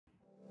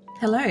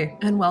Hello,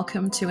 and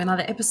welcome to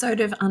another episode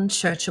of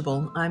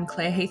Unchurchable. I'm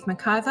Claire Heath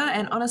McIver,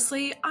 and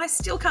honestly, I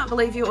still can't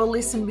believe you all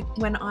listen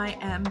when I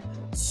am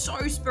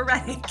so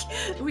sporadic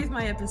with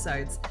my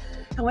episodes.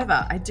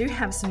 However, I do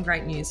have some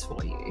great news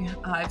for you.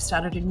 I've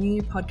started a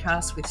new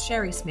podcast with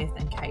Sherry Smith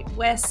and Kate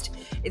West.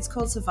 It's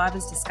called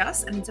Survivors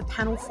Discuss, and it's a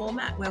panel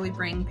format where we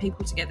bring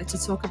people together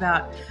to talk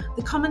about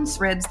the common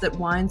threads that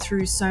wind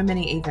through so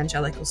many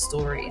evangelical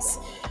stories.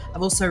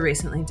 I've also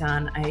recently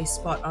done a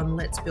spot on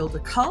Let's Build a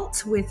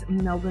Cult with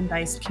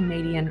Melbourne-based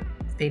comedian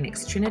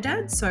Phoenix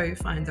Trinidad, so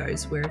find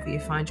those wherever you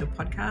find your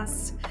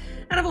podcasts.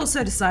 And I've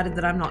also decided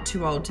that I'm not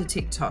too old to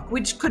TikTok,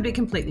 which could be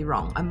completely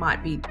wrong. I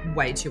might be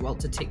way too old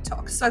to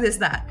TikTok, so there's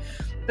that.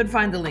 But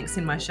find the links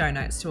in my show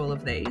notes to all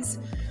of these.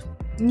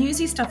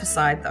 Newsy stuff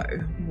aside though,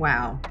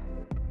 wow,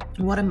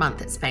 what a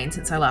month it's been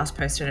since I last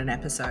posted an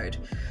episode.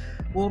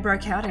 War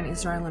broke out in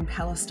Israel and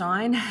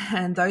Palestine,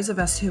 and those of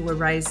us who were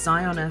raised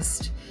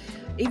Zionist,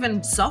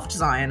 even soft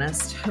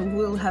Zionist,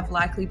 will have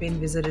likely been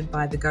visited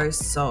by the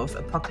ghosts of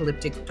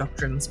apocalyptic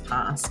doctrines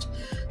past.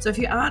 So if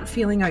you aren't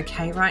feeling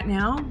okay right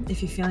now,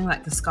 if you're feeling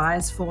like the sky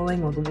is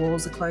falling or the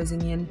walls are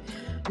closing in,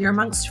 you're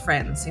amongst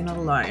friends, you're not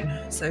alone.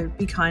 So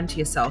be kind to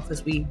yourself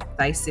as we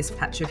face this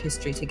patch of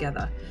history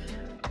together.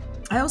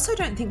 I also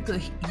don't think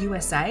the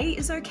USA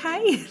is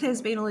okay.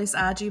 There's been all this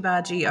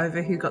argy-bargy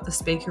over who got the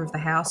Speaker of the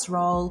House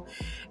role.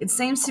 It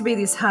seems to be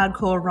this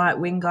hardcore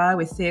right-wing guy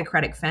with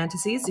theocratic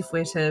fantasies, if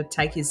we're to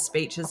take his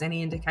speech as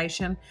any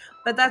indication.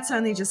 But that's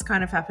only just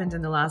kind of happened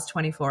in the last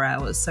 24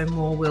 hours, so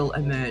more will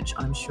emerge,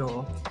 I'm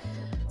sure.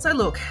 So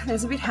look,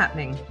 there's a bit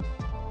happening.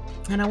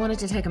 And I wanted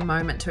to take a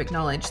moment to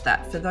acknowledge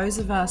that for those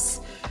of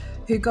us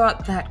who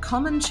got that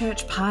common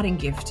church parting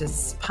gift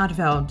as part of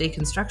our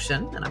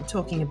deconstruction, and I'm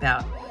talking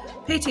about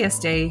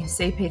PTSD,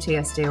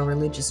 CPTSD, or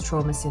religious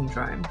trauma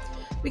syndrome,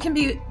 we can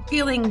be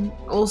feeling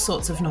all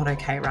sorts of not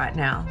okay right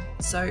now.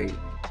 So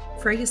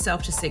free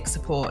yourself to seek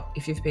support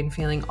if you've been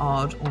feeling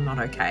odd or not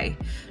okay.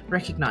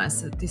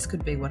 Recognize that this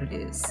could be what it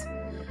is.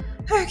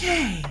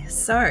 Okay,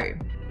 so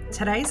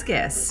today's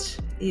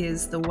guest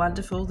is the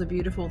wonderful, the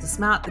beautiful, the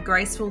smart, the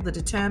graceful, the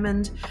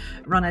determined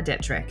Ronna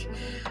Derrick.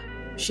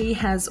 She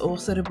has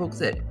authored a book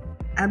that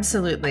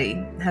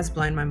absolutely has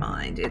blown my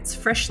mind. It's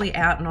freshly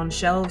out and on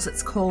shelves.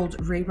 It's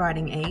called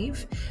Rewriting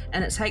Eve,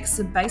 and it takes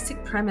the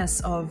basic premise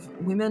of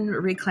women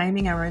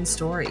reclaiming our own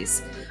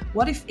stories.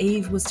 What if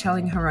Eve was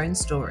telling her own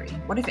story?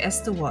 What if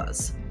Esther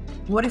was?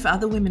 What if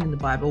other women in the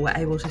Bible were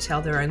able to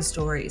tell their own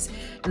stories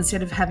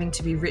instead of having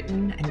to be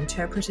written and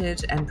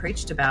interpreted and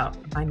preached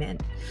about by men?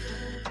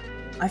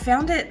 I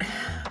found it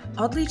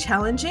oddly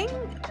challenging,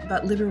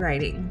 but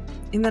liberating,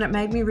 in that it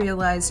made me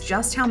realize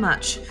just how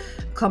much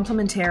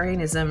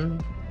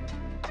complementarianism,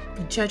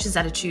 church's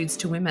attitudes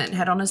to women,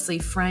 had honestly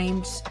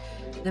framed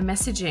the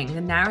messaging,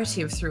 the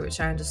narrative through which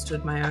I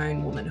understood my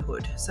own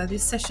womanhood. So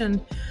this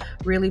session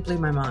really blew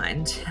my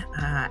mind.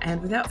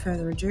 And without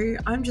further ado,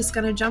 I'm just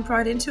going to jump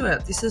right into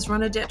it. This is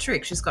Ronna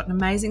Derrick. She's got an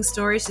amazing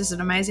story. She's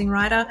an amazing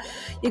writer.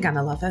 You're going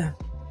to love her.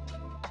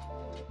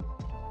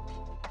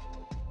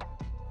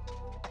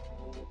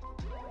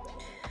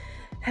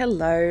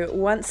 Hello.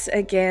 Once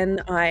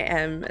again, I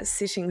am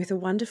sitting with a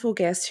wonderful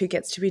guest who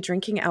gets to be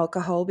drinking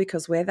alcohol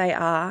because where they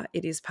are,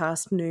 it is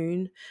past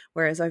noon,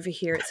 whereas over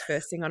here it's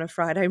first thing on a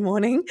Friday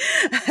morning.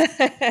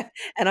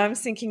 And I'm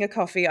sinking a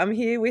coffee. I'm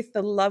here with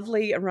the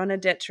lovely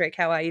Ronna Derrick.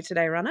 How are you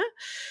today, Ronna?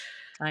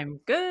 I'm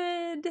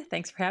good.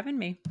 Thanks for having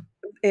me.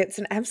 It's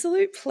an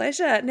absolute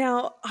pleasure.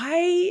 Now,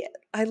 I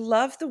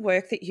love the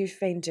work that you've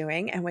been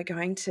doing, and we're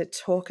going to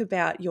talk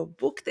about your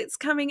book that's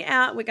coming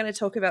out. We're going to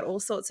talk about all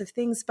sorts of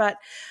things, but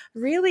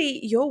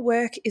really your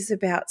work is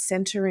about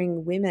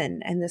centering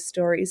women and the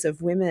stories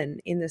of women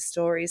in the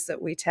stories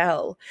that we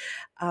tell.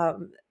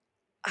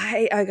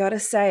 I got to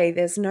say,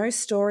 there's no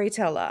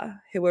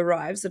storyteller who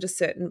arrives at a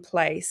certain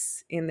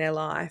place in their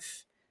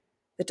life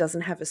that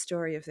doesn't have a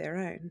story of their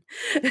own.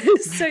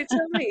 So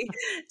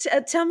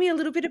tell me a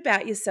little bit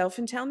about yourself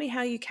and tell me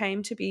how you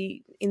came to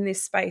be in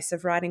this space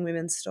of writing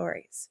women's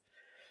stories.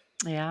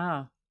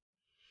 Yeah.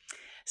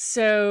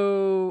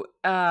 So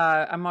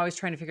I'm always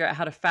trying to figure out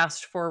how to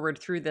fast forward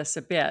through this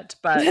a bit,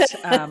 but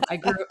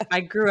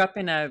I grew up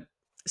in a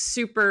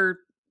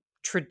super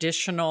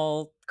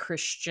traditional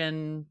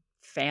Christian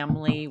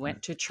family.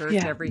 Went to church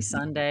Yeah. every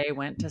Sunday.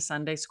 Went to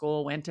Sunday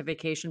school. Went to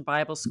vacation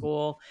Bible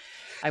school.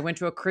 I went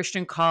to a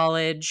Christian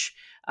college.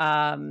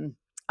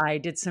 I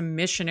did some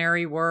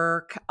missionary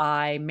work.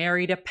 I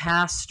married a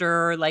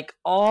pastor, like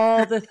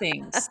all the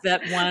things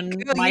that one Girl,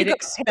 you might got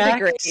expect.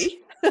 pedigree.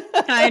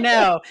 I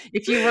know.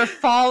 If you were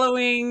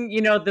following,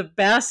 the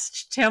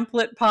best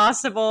template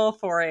possible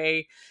for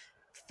a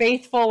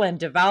faithful and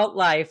devout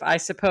life, I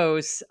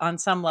suppose on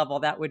some level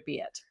that would be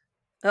it.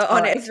 All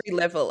On right. every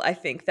level, I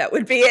think that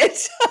would be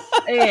it.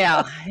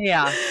 Yeah,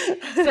 yeah.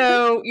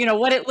 So,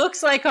 what it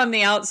looks like on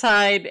the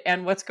outside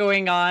and what's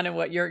going on and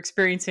what you're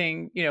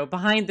experiencing,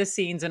 behind the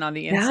scenes and on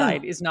the Yeah.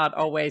 inside is not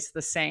always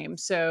the same.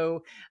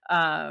 So,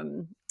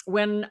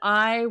 when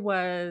I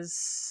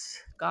was,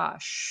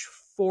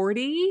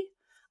 40,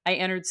 I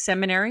entered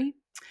seminary.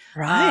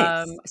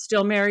 Right.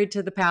 Still married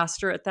to the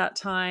pastor at that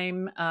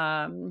time.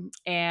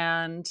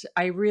 And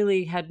I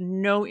really had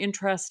no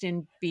interest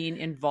in being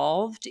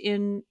involved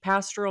in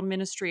pastoral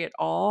ministry at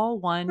all.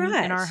 One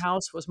in our Right.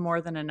 house was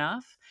more than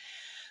enough.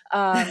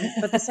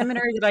 But the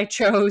seminary that I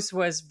chose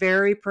was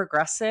very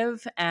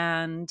progressive,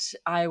 and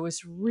I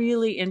was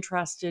really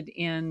interested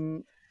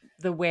in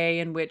the way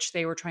in which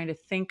they were trying to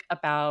think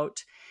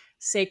about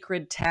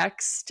sacred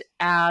text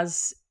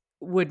as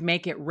would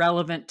make it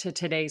relevant to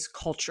today's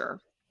culture.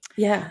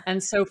 Yeah.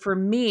 And so for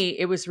me,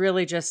 it was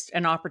really just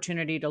an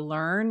opportunity to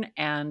learn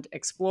and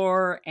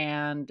explore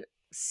and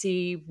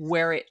see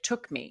where it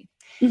took me.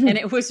 And Mhm.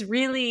 it was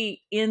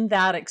really in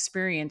that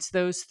experience,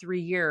 those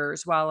 3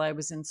 years while I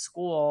was in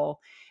school,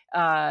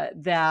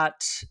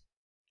 that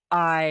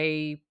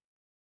I,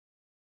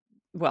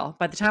 well,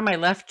 by the time I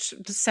left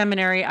the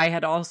seminary, I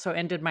had also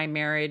ended my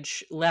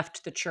marriage,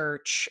 left the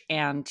church,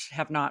 and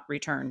have not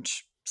returned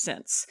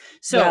since.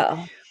 So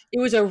Well, it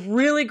was a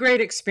really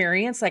great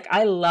experience. Like,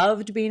 I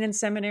loved being in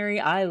seminary.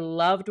 I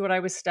loved what I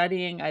was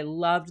studying. I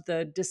loved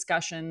the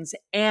discussions,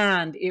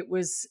 and it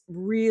was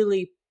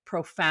really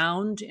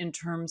profound in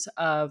terms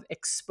of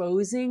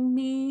exposing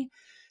me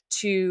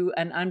to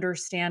an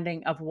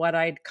understanding of what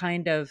I'd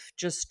kind of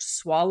just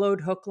swallowed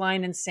hook,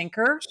 line, and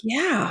sinker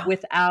yeah.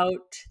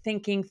 without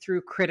thinking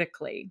through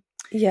critically.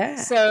 Yeah.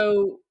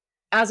 So,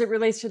 as it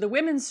relates to the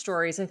women's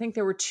stories, I think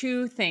there were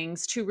two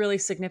really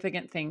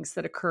significant things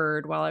that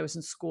occurred while I was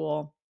in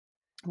school.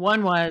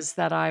 One was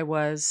that I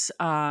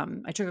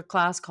took a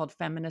class called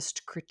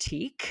Feminist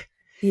Critique,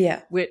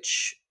 Yeah.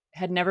 which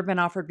had never been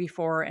offered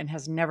before and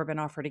has never been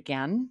offered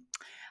again.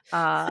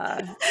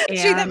 Uh, Gee,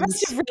 that and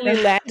must have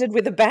really landed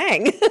with a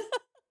bang.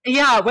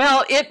 yeah,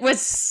 well, it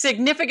was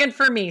significant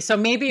for me. So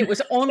maybe it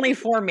was only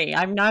for me.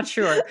 I'm not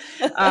sure.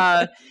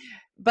 Uh,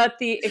 but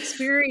the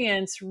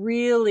experience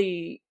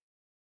really,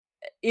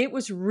 it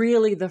was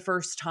really the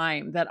first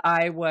time that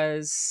I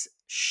was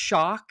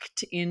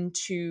shocked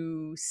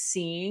into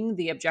seeing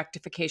the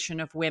objectification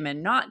of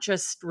women, not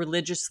just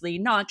religiously,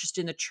 not just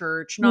in the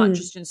church, not Mm.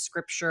 just in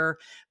scripture,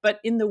 but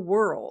in the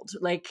world.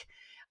 Like,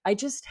 I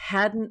just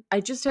had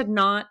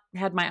not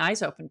had my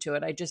eyes open to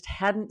it. I just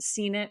hadn't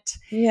seen it.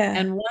 Yeah.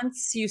 And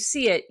once you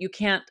see it, you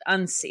can't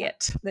unsee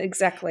it.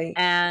 Exactly.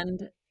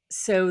 And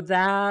so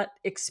that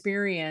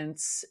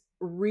experience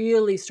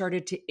really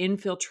started to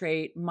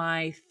infiltrate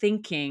my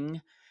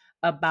thinking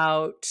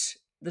about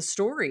the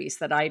stories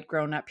that I'd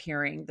grown up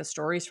hearing, the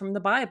stories from the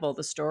Bible,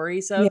 the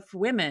stories Yeah. of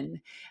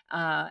women,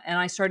 and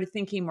I started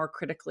thinking more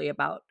critically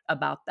about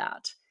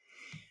that.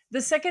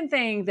 The second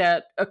thing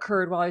that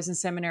occurred while I was in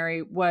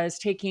seminary was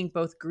taking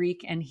both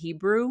Greek and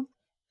Hebrew,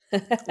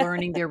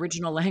 learning the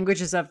original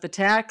languages of the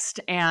text.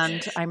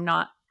 And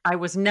I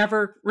was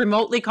never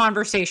remotely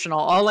conversational.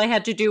 All I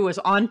had to do was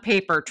on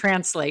paper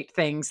translate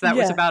things. That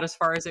was Yeah. about as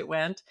far as it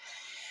went.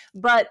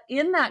 But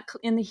in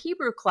the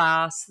Hebrew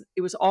class,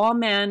 it was all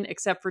men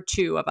except for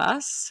two of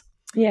us.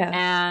 Yeah.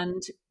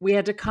 And we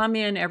had to come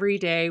in every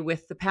day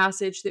with the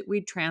passage that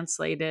we'd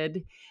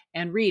translated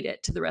and read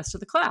it to the rest of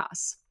the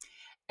class.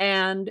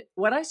 And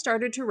what I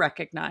started to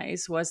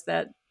recognize was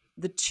that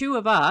the two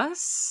of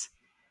us,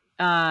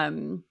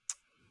 um,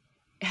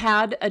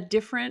 had a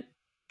different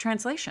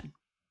translation.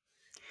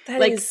 That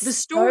Like, the is so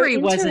story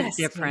wasn't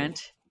interesting.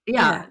 different. Yeah,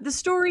 Yeah. the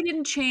story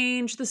didn't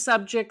change, the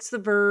subjects, the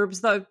verbs,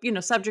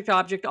 subject,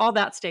 object, all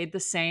that stayed the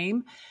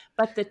same,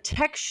 but the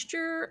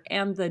texture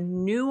and the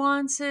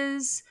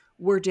nuances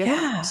were Yeah.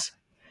 different.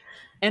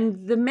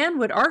 And the men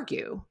would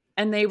argue,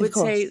 and they Of would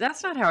say, course.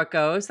 "That's not how it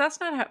goes. That's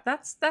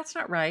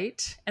not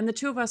right." And the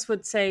two of us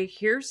would say,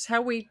 "Here's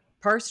how we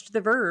parsed the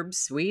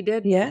verbs.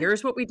 Yeah.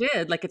 Here's what we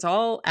did. Like, it's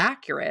all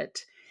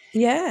accurate."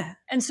 Yeah.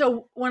 And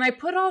so when I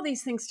put all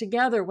these things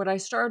together, what I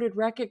started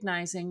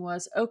recognizing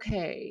was,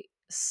 okay,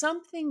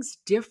 something's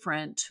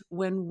different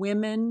when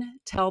women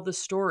tell the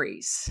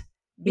stories,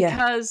 Yeah.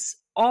 because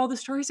all the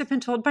stories have been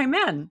told by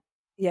men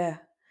Yeah.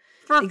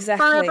 for forever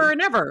Exactly.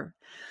 and ever.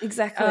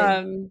 Exactly.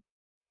 Um,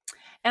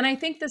 and I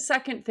think the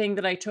second thing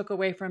that I took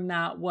away from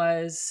that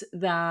was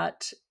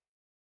that,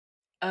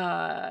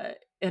 uh,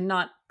 and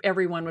not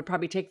everyone would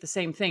probably take the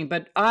same thing,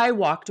 but I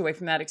walked away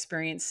from that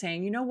experience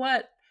saying, you know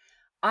what?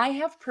 I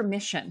have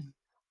permission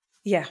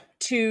Yeah.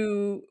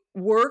 to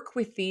work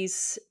with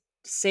these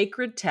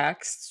sacred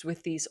texts,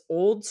 with these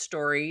old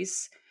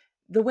stories,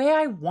 the way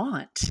I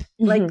want.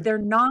 Like, Mhm. they're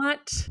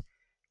not,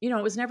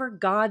 it was never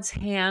God's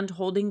hand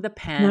holding the No.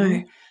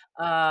 pen.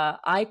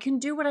 I can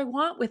do what I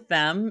want with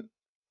them,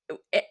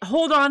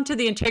 hold on to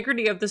the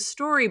integrity of the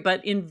story,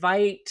 but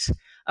invite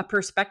a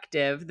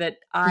perspective that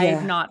I've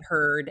Yeah. not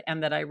heard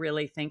and that I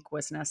really think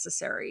was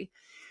necessary.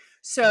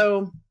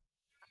 So,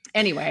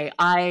 anyway,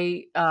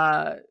 I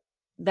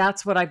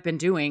that's what I've been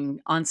doing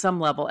on some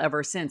level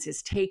ever since,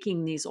 is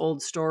taking these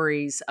old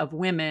stories of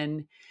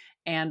women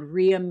and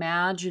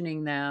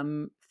reimagining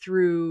them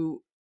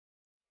through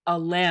a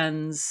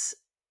lens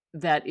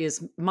that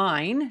is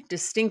mine Yeah.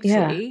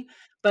 distinctly,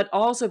 but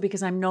also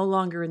because I'm no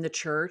longer in the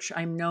church.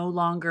 I'm no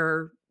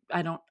longer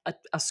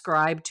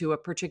ascribe to a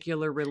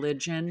particular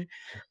religion,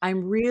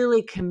 I'm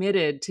really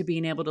committed to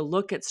being able to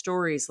look at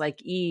stories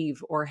like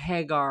Eve or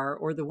Hagar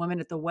or the woman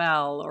at the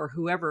well or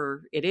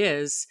whoever it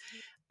is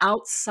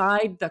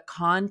outside the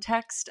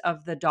context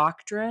of the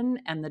doctrine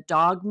and the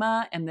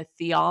dogma and the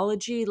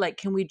theology. Like,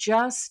 can we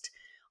just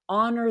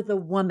honor the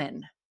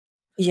woman,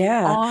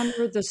 Yeah.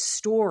 honor the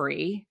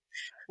story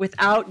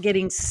without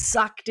getting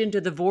sucked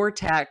into the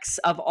vortex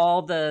of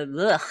all the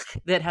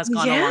ugh that has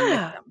gone along with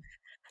Yeah. them?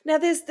 Now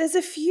there's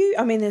a few,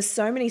 I mean, there's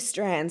so many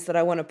strands that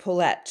I wanna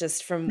pull at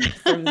just from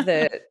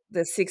the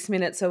 6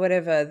 minutes or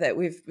whatever that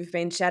we've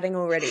been chatting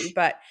already,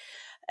 but,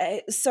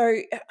 I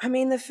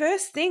mean, the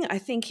first thing I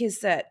think is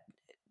that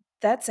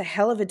that's a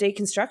hell of a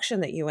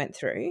deconstruction that you went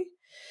through.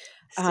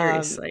 Um,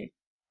 Seriously.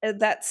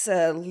 that's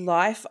a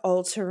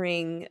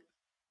life-altering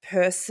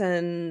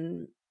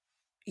person,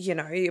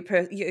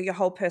 your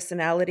whole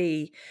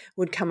personality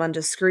would come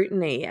under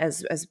scrutiny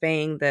as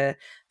being the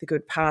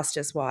good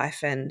pastor's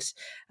wife, and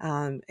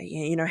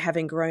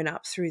having grown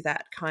up through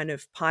that kind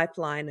of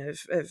pipeline of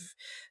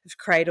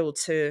cradle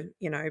to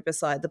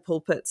beside the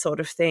pulpit sort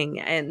of thing,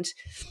 and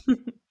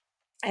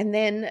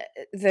then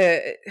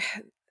the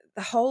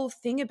the whole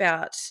thing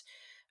about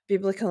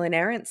biblical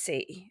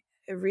inerrancy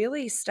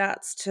really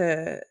starts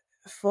to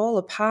fall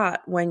apart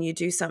when you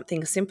do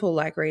something simple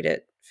like read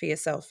it for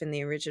yourself in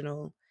the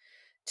original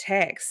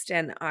text.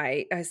 And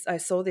I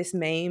saw this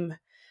meme,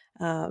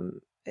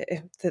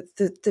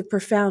 the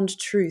profound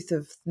truth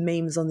of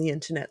memes on the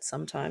internet.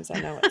 Sometimes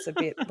I know it's a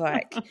bit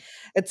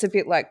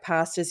like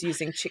pastors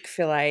using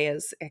Chick-fil-A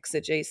as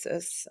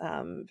exegesis,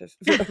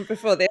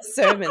 before their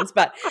sermons,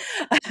 but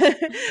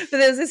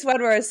there's this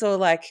one where I saw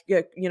like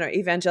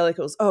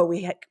evangelicals. Oh,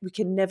 we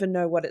can never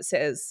know what it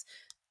says.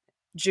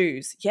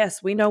 Jews,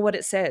 yes, we know what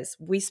it says.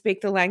 We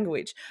speak the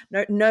language.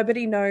 No,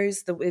 nobody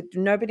knows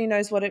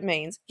what it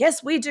means.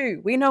 Yes, we do.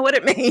 We know what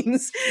it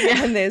means.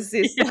 Yeah. And there's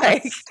this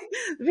like Yes.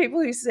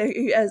 people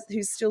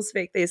who still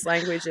speak these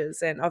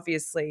languages, and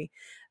obviously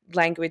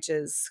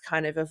languages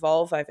kind of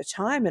evolve over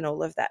time and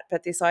all of that.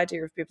 But this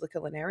idea of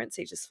biblical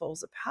inerrancy just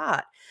falls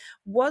apart.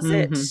 Was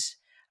it?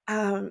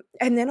 Mhm.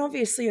 And then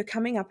obviously you're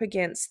coming up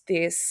against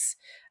this.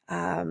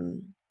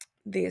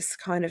 This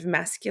kind of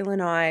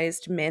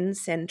masculinized, men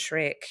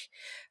centric,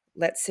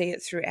 let's see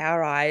it through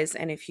our eyes.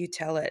 And if you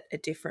tell it a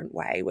different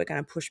way, we're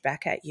going to push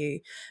back at you.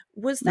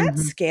 Was that Mhm.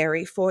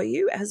 scary for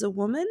you as a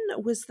woman?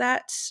 Was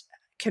that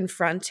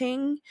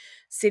confronting,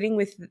 sitting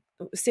with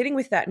sitting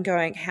with that and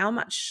going, how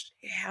much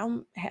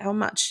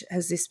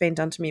has this been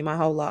done to me my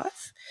whole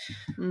life?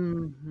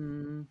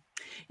 Mhm.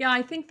 Yeah,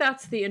 I think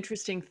that's the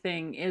interesting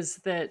thing is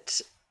that,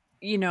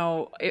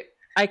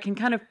 I can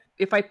kind of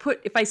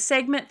if I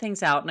segment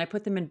things out and I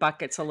put them in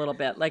buckets a little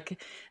bit,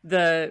 like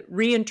the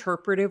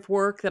reinterpretive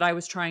work that I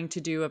was trying to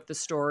do of the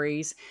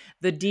stories,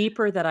 the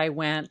deeper that I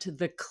went,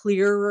 the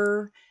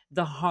clearer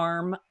the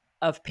harm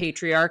of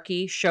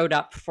patriarchy showed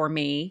up for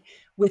me Yeah.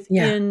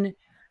 within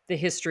the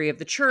history of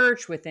the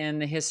church, within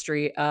the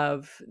history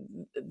of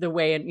the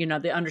way,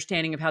 and the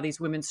understanding of how these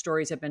women's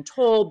stories have been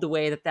told, the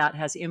way that that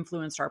has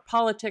influenced our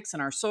politics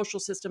and our social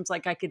systems.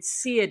 Like I could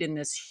see it in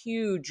this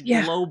huge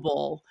Yeah.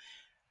 global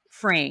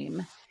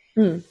frame.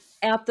 Mm.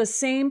 At the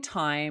same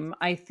time,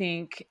 I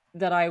think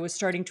that I was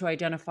starting to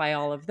identify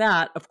all of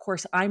that. Of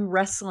course, I'm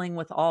wrestling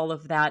with all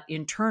of that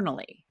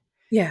internally.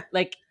 Yeah.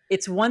 Like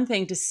it's one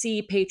thing to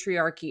see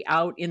patriarchy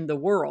out in the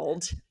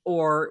world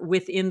or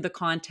within the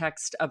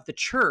context of the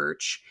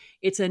church.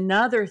 It's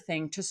another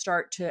thing to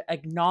start to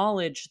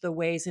acknowledge the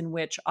ways in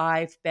which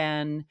I've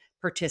been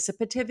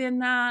participative in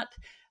that.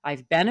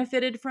 I've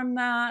benefited from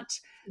that,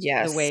 the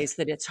Yes. ways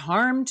that it's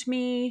harmed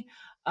me.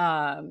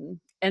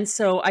 And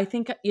so I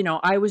think,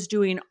 I was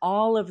doing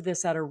all of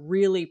this at a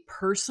really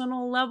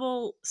personal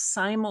level,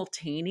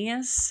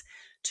 simultaneous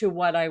to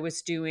what I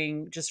was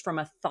doing just from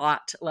a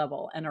thought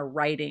level and a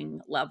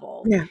writing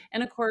level. Yeah.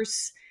 And of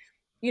course,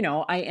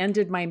 I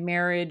ended my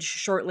marriage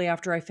shortly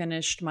after I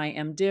finished my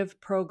MDiv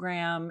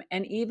program.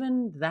 And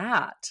even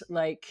that,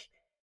 like,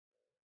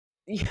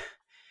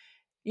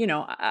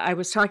 I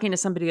was talking to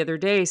somebody the other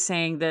day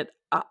saying that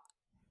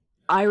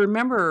I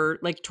remember,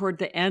 like, toward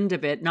the end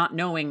of it, not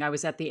knowing I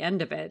was at the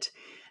end of it,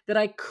 that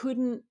I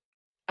could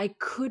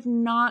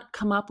not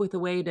come up with a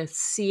way to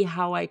see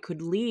how I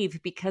could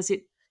leave because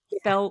it Yeah.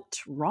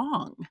 felt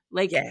wrong.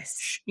 Like,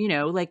 Yes.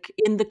 like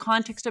in the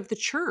context of the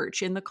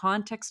church, in the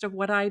context of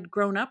what I'd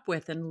grown up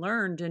with and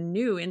learned and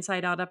knew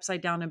inside out,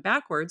 upside down, and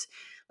backwards.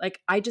 Like,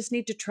 I just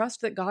need to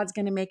trust that God's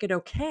going to make it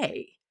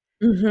okay.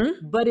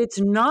 Mhm. But it's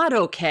not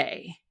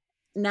okay.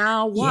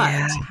 Now Yeah.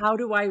 what? How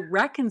do I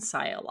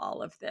reconcile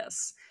all of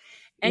this?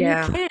 And you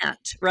Yeah.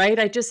 can't, right?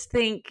 I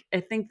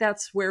think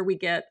that's where we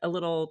get a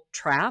little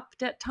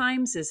trapped at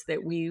times, is that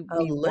A we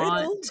want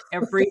little.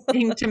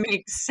 everything to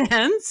make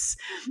sense.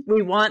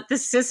 We want the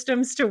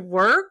systems to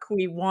work.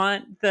 We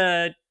want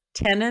the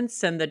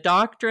tenets and the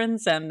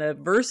doctrines and the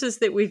verses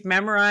that we've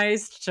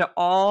memorized to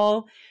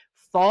all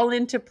fall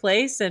into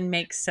place and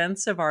make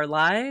sense of our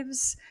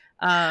lives.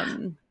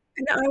 Um,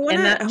 And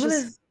and that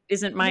just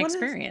isn't I my want to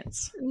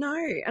experience. no,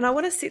 and I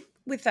want to sit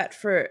with that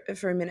for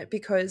a minute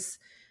because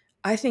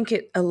I think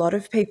a lot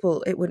of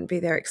people it wouldn't be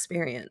their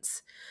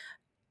experience.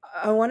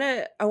 I want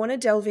to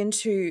delve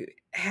into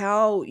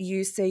how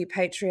you see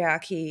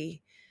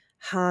patriarchy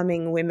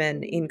harming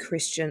women in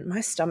Christian.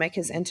 My stomach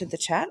has entered the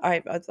chat.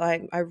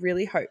 I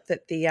really hope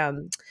that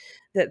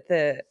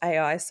the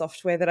AI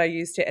software that I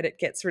use to edit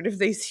gets rid of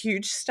these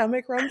huge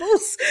stomach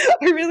rumbles.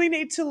 I really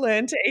need to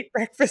learn to eat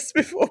breakfast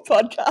before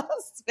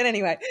podcasts. But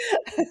anyway,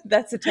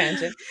 that's a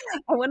tangent.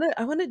 I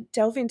want to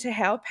delve into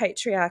how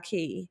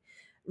patriarchy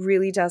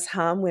really does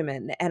harm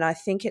women, and I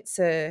think it's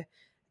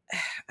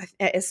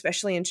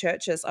especially in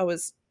churches. I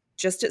was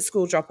just at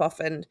school drop off,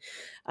 and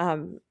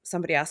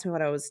somebody asked me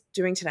what I was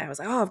doing today. I was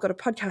like, "Oh, I've got a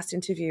podcast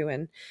interview,"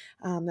 and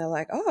they're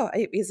like, "Oh,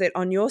 is it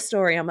on your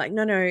story?" I'm like,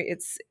 "No,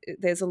 it's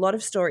there's a lot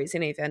of stories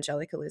in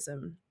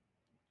evangelicalism."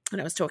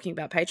 And I was talking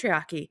about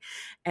patriarchy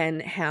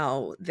and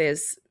how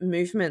there's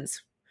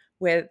movements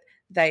where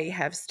they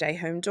have stay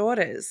home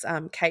daughters.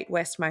 Kate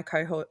West, my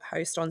co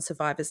host on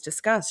Survivors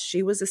Discuss,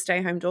 she was a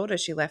stay home daughter.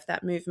 She left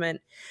that movement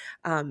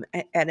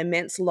at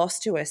immense loss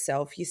to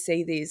herself. You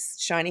see these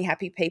shiny,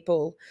 happy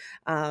people,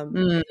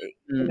 Mhm.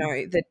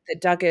 the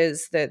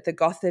Duggars, the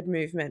Gothard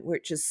movement,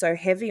 which is so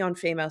heavy on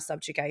female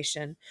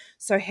subjugation,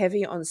 so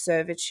heavy on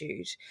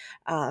servitude.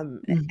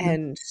 Mhm.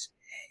 And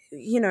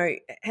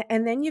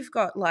and then you've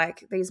got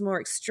like these more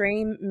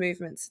extreme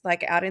movements,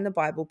 like out in the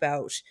Bible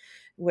Belt,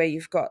 where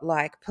you've got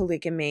like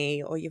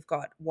polygamy or you've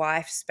got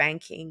wife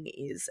spanking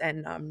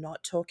and I'm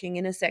not talking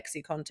in a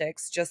sexy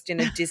context, just in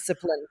a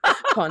discipline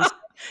context.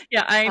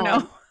 Yeah, I know.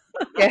 Um,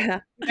 yeah,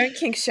 we don't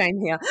kink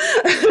shame here.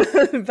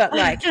 But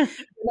like,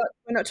 we're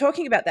not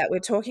talking about that. We're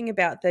talking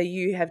about the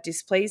you have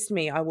displeased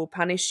me, I will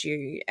punish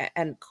you,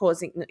 and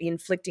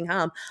inflicting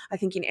harm. I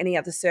think in any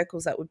other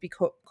circles that would be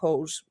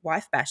called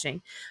wife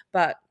bashing.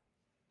 But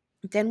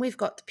then we've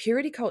got the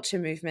purity culture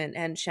movement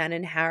and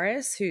Shannon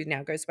Harris, who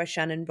now goes by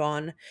Shannon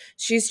Bonn.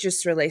 She's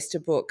just released a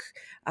book,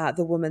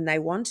 The Woman They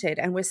Wanted.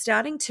 And we're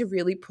starting to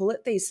really pull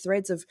at these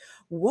threads of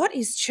what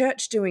is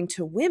church doing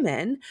to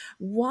women?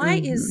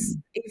 Why is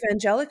Mhm.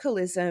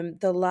 evangelicalism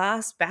the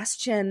last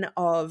bastion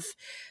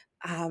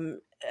um,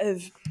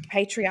 of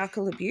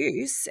patriarchal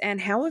abuse? And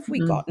how have we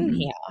gotten Mhm.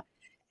 here?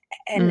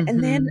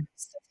 And then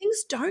Mhm.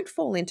 things don't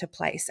fall into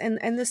place,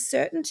 and the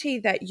certainty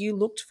that you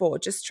looked for,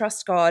 just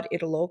trust God,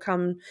 it'll all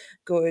come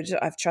good.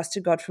 I've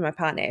trusted God for my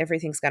partner,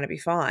 everything's going to be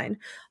fine.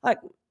 Like,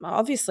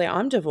 obviously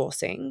I'm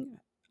divorcing.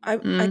 I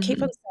keep on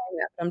Mhm. saying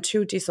that, but I'm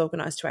too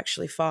disorganized to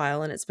actually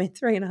file, and it's been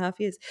 3.5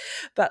 years.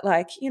 But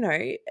like,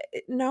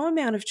 no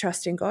amount of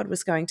trust in God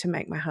was going to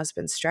make my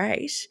husband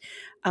straight,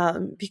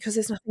 because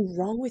there's nothing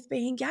wrong with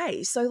being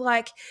gay. So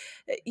like,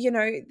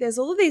 there's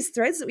all of these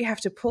threads that we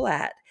have to pull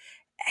at.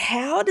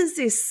 How does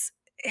this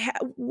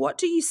what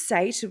do you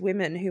say to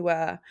women who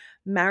are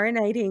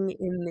marinating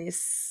in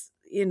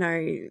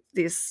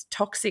this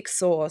toxic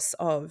source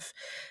of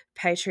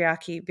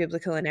patriarchy,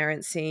 biblical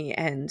inerrancy,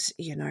 and,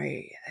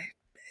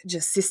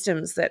 just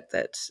systems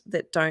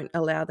that don't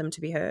allow them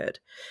to be heard?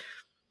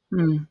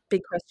 Mm.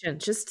 Big question.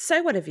 Just say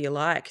whatever you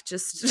like.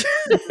 Just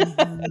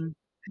Mhm.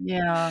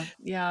 Yeah,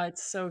 yeah,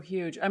 it's so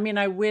huge. I mean,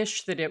 I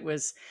wish that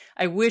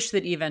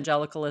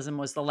evangelicalism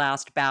was the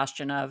last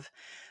bastion of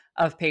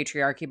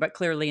patriarchy, but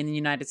clearly in the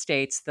United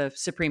States, the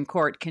Supreme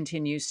Court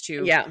continues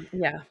to, Yeah,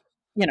 yeah.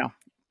 you know,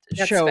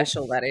 That's show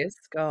special, that is.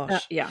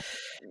 Gosh. yeah,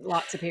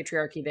 lots of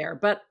patriarchy there.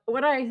 But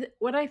what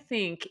I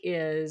think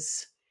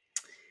is,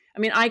 I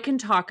mean, I can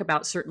talk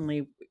about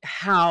certainly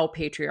how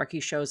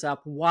patriarchy shows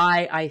up,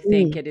 why I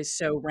think Mm, it is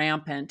so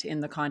rampant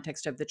in the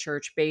context of the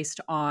church, based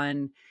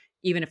on,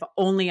 even if the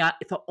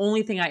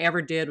only thing I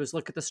ever did was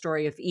look at the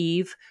story of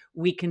Eve,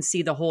 we can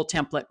see the whole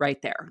template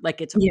right there.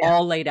 Like, it's yeah,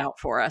 all laid out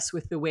for us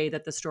with the way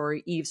that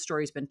Eve's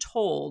story has been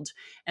told.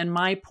 And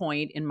my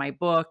point in my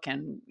book,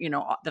 and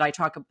that I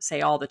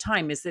say all the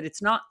time, is that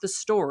it's not the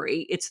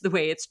story, it's the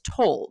way it's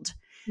told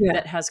yeah,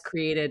 that has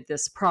created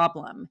this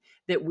problem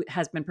that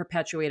has been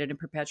perpetuated and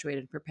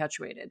perpetuated and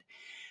perpetuated.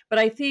 But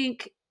I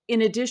think,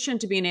 in addition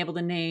to being able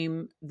to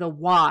name the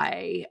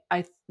why,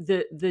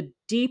 the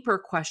deeper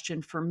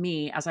question for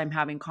me, as I'm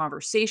having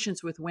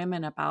conversations with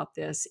women about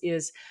this,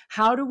 is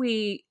how do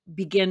we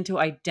begin to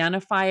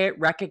identify it,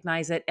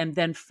 recognize it, and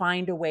then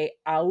find a way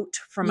out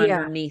from yeah,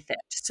 underneath it?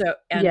 So,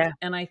 and yeah,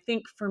 and I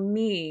think for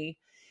me,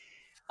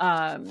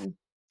 um,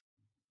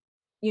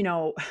 you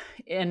know,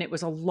 and it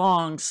was a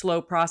long,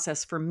 slow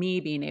process for me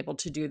being able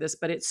to do this,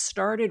 but it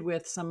started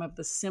with some of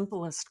the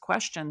simplest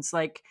questions,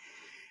 like,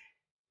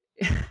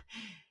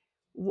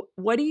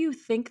 what do you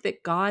think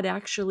that God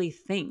actually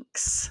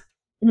thinks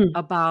mm,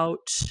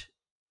 about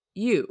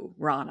you,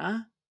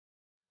 Rana?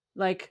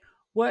 Like,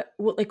 what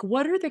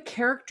are the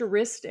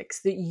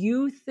characteristics that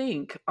you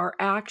think are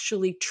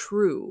actually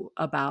true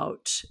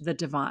about the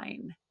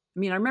divine? I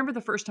mean, I remember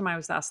the first time I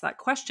was asked that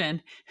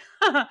question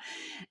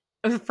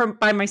from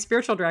by my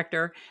spiritual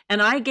director,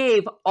 and I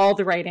gave all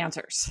the right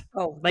answers.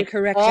 oh, the Like,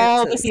 correct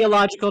all the answers.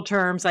 theological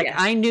terms, like, Yeah,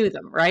 I knew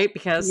them, right?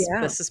 Because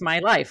yeah, this is my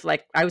life.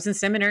 Like, I was in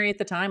seminary at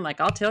the time, like,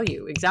 I'll tell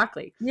you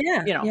exactly,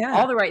 yeah, yeah,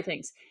 all the right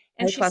things.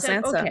 And A she plus said,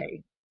 answer.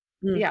 "Okay."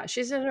 Mm, Yeah,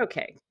 she said,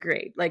 "Okay,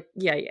 great." Like,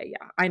 "Yeah, yeah,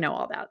 yeah. I know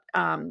all that."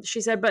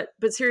 She said, "But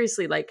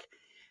seriously, like,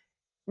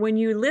 when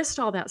you list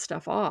all that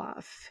stuff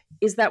off,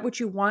 is that what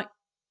you want?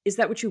 Is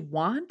that what you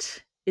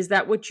want? Is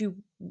that what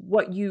you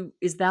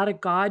is that a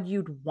God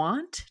you'd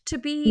want to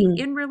be mm,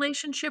 in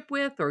relationship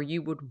with, or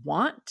you would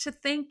want to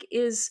think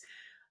is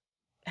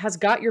has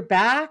got your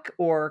back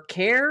or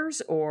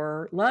cares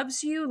or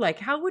loves you? Like,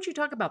 how would you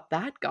talk about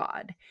that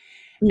God?"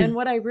 And mm.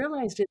 what I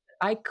realized is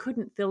that I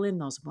couldn't fill in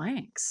those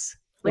blanks.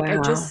 Like,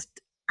 Wow.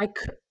 I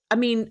could, I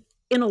mean,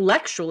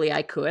 intellectually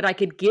I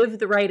could give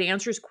the right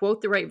answers,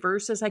 quote the right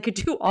verses, I could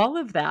do all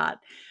of that.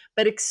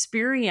 But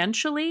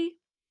experientially,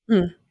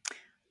 Mm,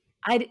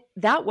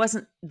 that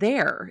wasn't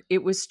there.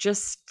 It was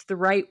just the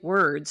right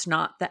words,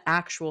 not the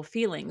actual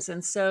feelings.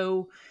 And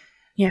so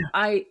yeah,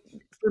 I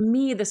for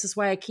me, this is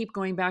why I keep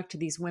going back to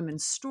these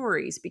women's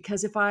stories,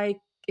 because if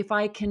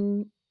I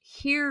can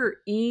hear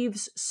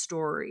Eve's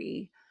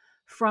story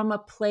from a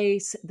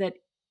place that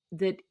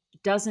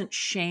doesn't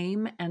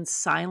shame and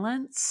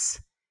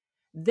silence,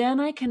 then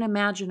I can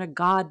imagine a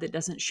God that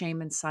doesn't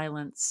shame and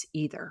silence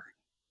either.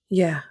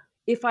 yeah,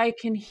 If I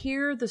can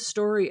hear the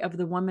story of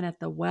the woman at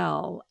the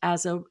well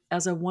as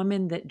a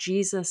woman that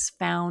Jesus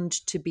found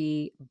to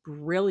be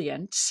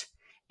brilliant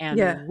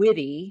yeah, and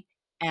witty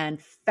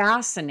and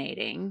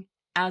fascinating,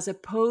 as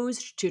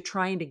opposed to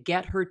trying to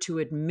get her to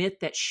admit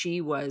that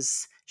she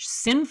was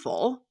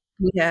sinful,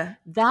 yeah,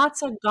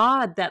 that's a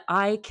God that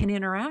I can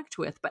interact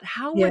with. But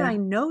how would yeah, I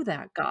know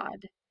that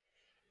God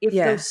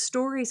if those yeah,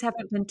 stories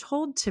haven't been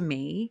told to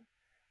me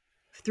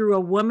through a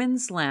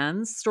woman's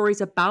lens,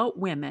 stories about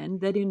women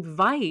that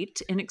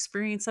invite an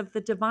experience of the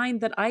divine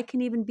that I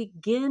can even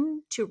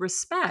begin to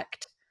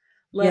respect,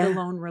 let yeah.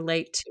 alone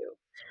relate to.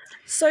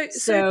 So take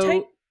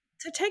So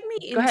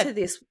me go into ahead.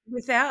 this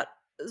without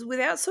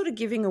sort of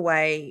giving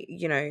away,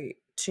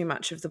 too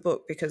much of the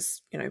book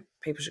because,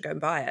 people should go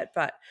and buy it.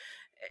 But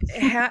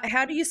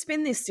how do you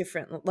spin this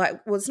different?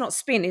 Like, well, it's not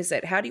spin, is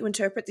it? How do you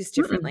interpret this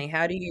Mm-mm. differently?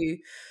 How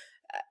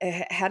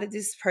did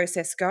this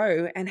process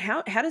go, and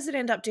how does it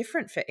end up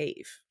different for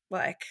Eve?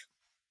 Like,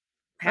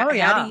 Oh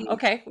how do yeah. you?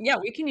 Okay. Yeah,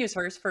 we can use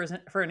hers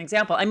for an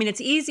example. I mean,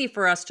 it's easy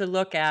for us to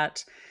look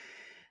at,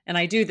 and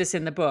I do this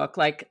in the book,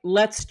 like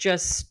let's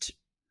just,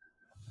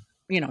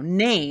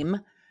 name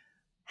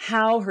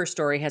how her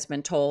story has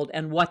been told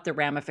and what the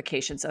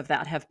ramifications of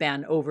that have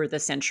been over the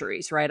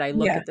centuries, right? I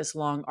look Yeah, at this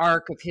long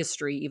arc of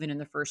history, even in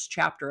the first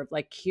chapter, of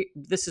like,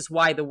 this is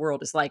why the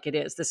world is like it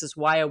is. This is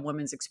why a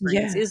woman's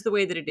experience yeah, is the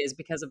way that it is,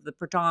 because of the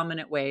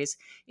predominant ways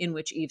in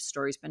which Eve's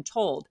story's been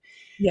told.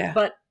 yeah,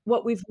 But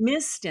what we've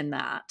missed in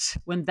that,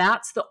 when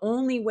that's the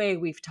only way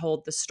we've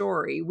told the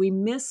story, we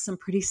miss some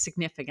pretty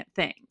significant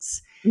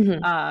things.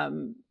 hmm,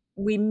 Um,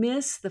 we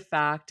miss the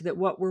fact that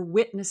what we're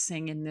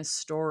witnessing in this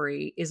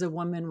story is a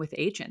woman with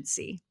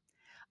agency,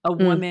 a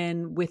mm,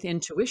 woman with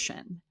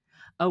intuition,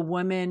 a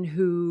woman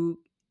who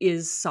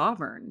is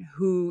sovereign,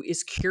 who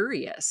is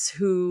curious,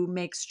 who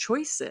makes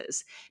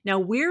choices. Now,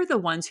 we're the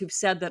ones who've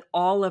said that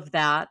all of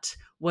that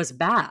was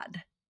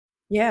bad.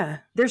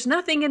 yeah. There's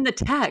nothing in the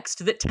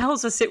text that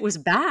tells us it was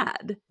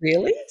bad.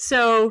 Really?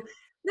 So,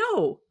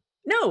 no,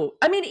 no.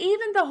 I mean,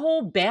 even the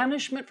whole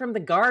banishment from the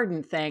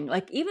garden thing,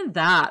 like, even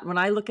that, when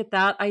I look at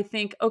that, I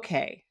think,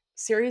 okay,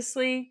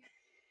 seriously?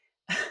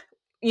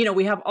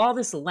 We have all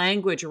this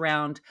language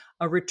around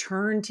a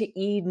return to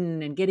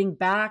Eden and getting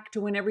back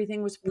to when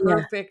everything was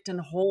Yeah. perfect and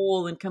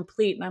whole and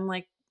complete. And I'm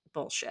like,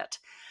 bullshit.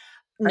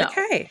 No,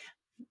 Okay.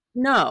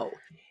 no.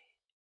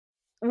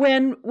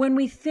 When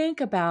we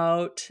think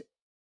about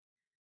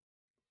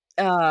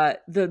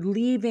the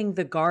leaving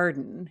the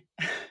garden,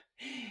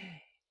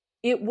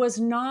 it was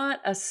not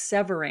a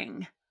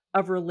severing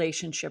of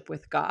relationship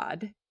with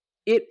God.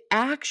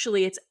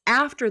 It's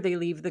after they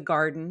leave the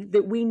garden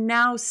that we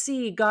now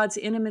see God's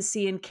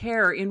intimacy and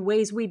care in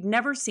ways we'd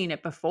never seen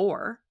it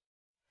before.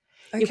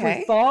 If we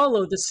Okay.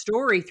 follow the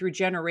story through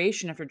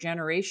generation after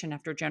generation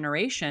after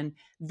generation,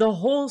 the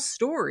whole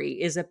story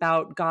is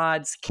about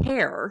God's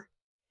care.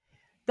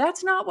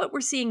 That's not what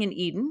we're seeing in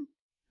Eden.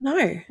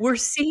 No. We're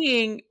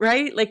seeing,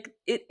 right, like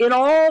it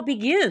all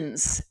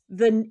begins,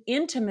 the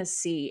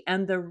intimacy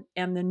and the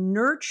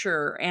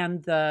nurture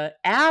and the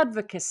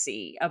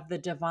advocacy of the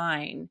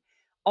divine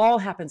all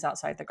happens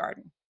outside the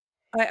garden.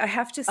 I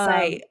have to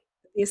say, um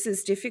this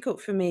is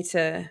difficult for me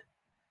to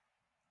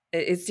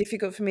it's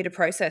difficult for me to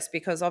process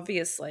because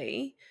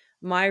obviously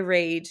my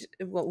read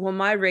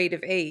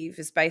of Eve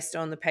is based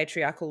on the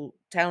patriarchal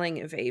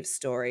telling of Eve's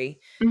story.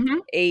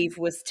 mhm, Eve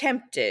was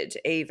tempted.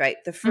 Eve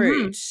ate the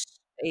fruit. mhm,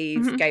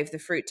 Eve mhm, gave the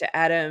fruit to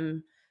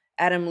Adam.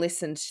 Adam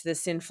listened to the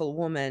sinful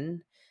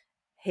woman.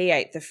 He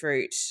ate the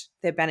fruit.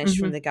 They're banished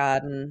from mhm, the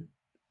garden.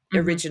 mhm,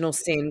 Original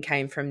sin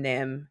came from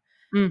them,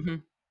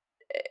 mhm.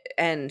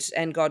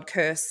 and God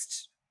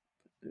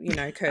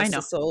I cursed know.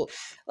 us all.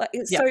 Like,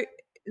 Yeah. so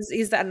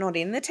is that not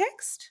in the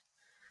text?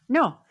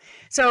 No.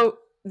 So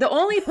the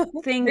only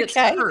thing that's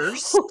Okay.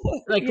 cursed,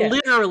 like Yeah.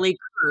 literally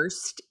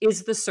cursed,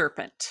 is the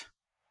serpent.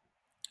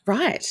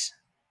 Right.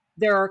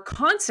 There are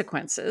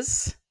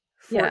consequences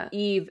for Yeah.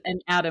 Eve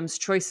and Adam's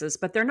choices,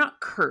 but they're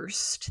not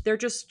cursed. They're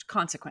just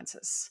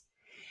consequences.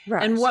 And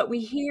Right. what we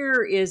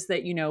hear is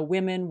that,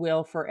 women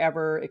will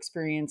forever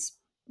experience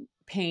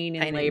pain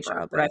in Pain in labor, right?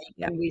 childbirth.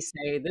 Yeah. And we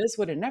say, this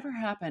would have never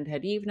happened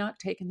had Eve not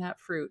taken that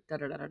fruit, da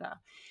da da da da.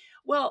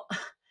 Well,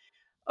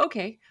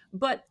 okay,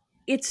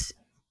 it's,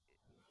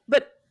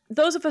 but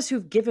those of us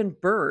who've given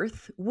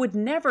birth would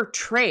never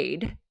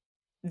trade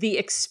the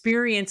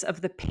experience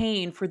of the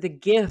pain for the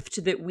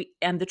gift that we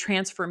and the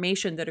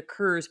transformation that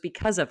occurs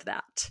because of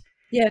that.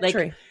 Yeah, Like,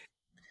 true.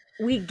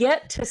 we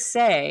get to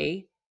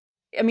say,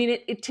 I mean,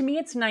 to me,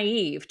 it's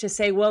naive to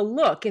say, well,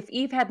 look, if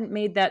Eve hadn't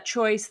made that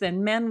choice,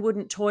 then men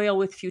wouldn't toil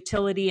with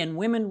futility and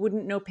women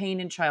wouldn't know pain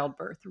in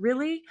childbirth.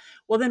 Really?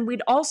 Well, then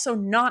we'd also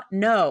not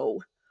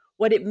know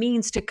what it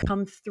means to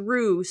come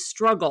through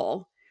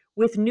struggle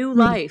with new Mm.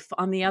 life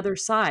on the other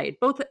side,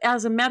 both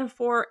as a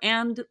metaphor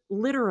and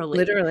literally.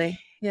 Literally.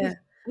 Yeah.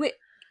 We,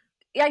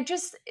 I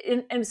just,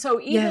 and so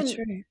Yeah, even,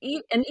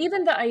 true. and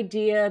even the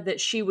idea that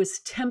she was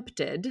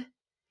tempted,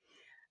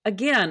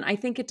 again, I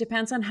think it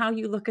depends on how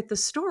you look at the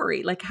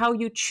story, like how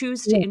you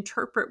choose to Yeah.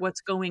 interpret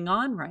what's going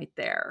on right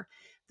there.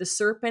 The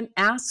serpent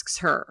asks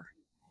her,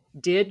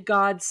 "Did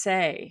God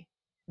say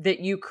that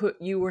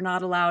you were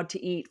not allowed to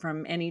eat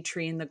from any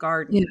tree in the Yeah.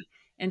 garden?"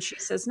 And she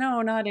says,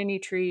 "No, not any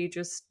tree,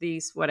 just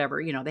these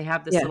whatever." They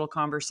have this Yeah. little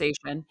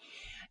conversation.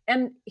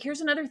 And here's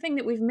another thing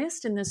that we've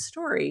missed in this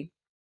story.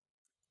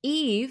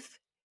 Eve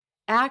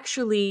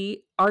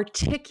actually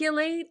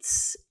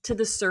articulates to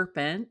the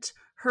serpent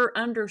her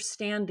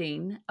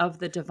understanding of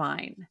the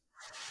divine.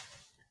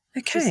 She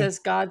Okay. says,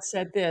 God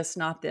said this,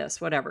 not this,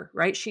 whatever,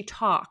 right? She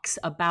talks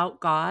about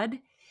God.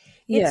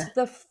 It's Yeah.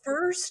 the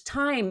first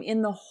time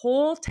in the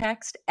whole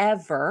text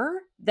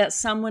ever that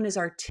someone is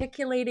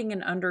articulating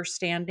an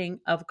understanding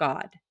of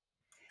God.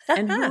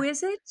 And who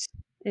is it?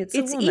 It's a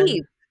It's woman.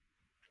 Eve.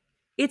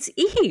 It's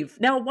Eve.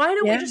 Now, why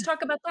don't we Yeah. just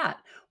talk about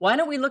that? Why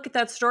don't we look at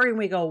that story and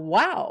we go,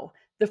 wow,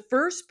 the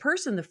first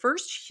person, the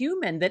first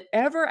human that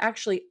ever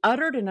actually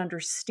uttered an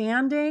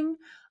understanding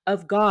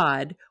of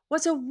God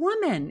was a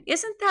woman.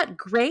 Isn't that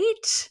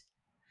great?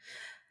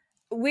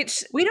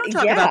 Which We don't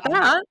talk yeah. about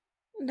that.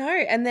 No,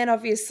 and then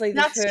obviously the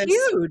That's first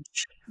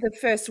huge. the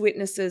first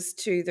witnesses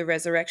to the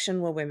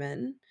resurrection were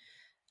women.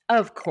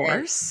 Of And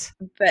course.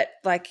 but,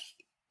 like,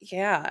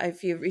 yeah,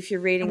 if you're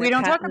reading the We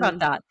don't talk about pattern,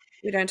 that.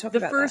 we don't talk The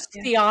about that. first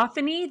Yeah.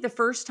 theophany, the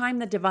first time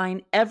the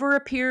divine ever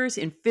appears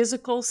in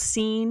physical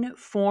seen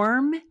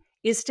form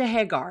is to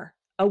Hagar,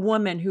 a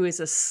woman who is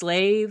a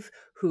slave,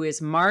 who is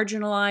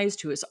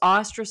marginalized, who is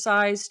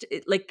ostracized.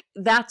 Like,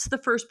 that's the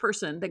first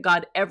person that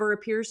God ever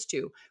appears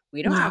to.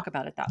 We don't Wow. talk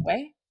about it that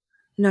way.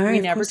 No, We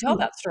of never course tell not.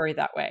 that story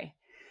that way.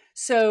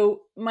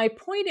 So, my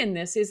point in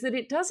this is that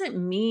it doesn't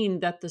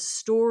mean that the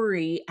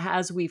story,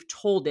 as we've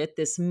told it,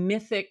 this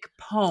mythic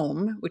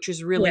poem, which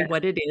is really Yeah.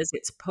 what it is,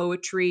 it's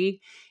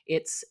poetry.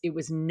 It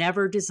was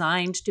never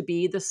designed to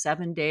be the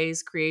 7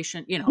 days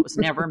creation. It was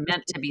never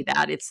meant to be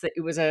that. It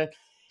was a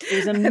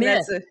And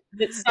myth that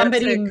that's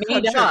somebody a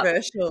made up,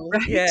 controversial,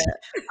 right? yeah.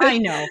 I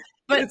know,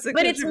 but It's a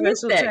but it's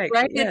controversial mythic, take,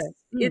 right? but yeah.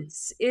 Mm.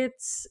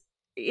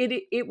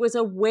 It was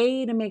a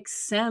way to make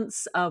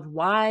sense of,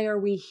 why are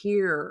we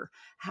here?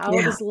 How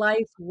Yeah. does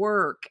life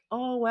work?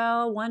 Oh,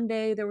 well, one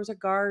day there was a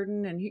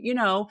garden and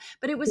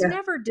but it was Yeah.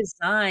 never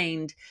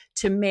designed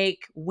to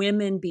make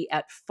women be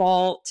at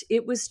fault.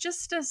 It was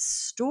just a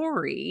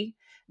story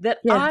that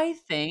Yeah. I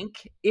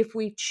think, if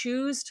we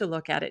choose to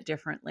look at it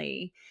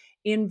differently,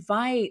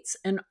 invites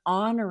an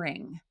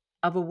honoring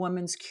of a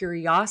woman's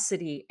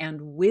curiosity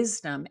and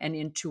wisdom and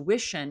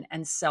intuition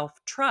and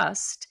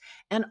self-trust.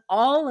 And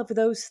all of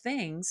those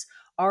things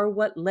are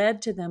what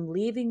led to them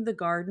leaving the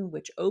garden,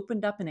 which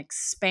opened up an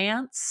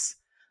expanse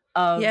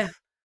Yeah. of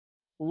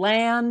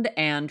land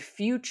and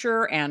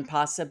future and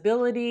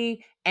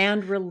possibility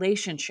and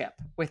relationship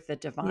with the Yeah.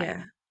 divine.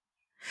 That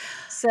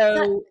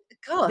So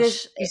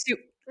this, gosh, you see,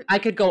 I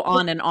could go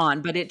on and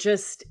on, but it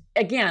just,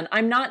 again,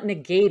 I'm not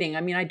negating.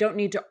 I mean, I don't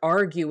need to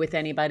argue with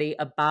anybody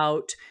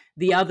about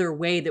the other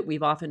way that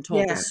we've often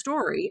told the yeah.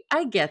 story.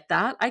 I get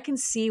that. I can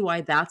see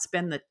why that's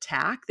been the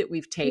tack that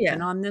we've taken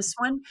Yeah. on this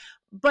one,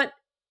 but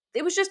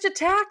it was just a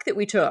tack that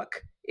we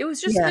took. It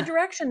was just the Yeah.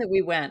 direction that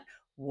we went.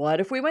 What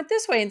if we went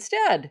this way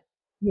instead?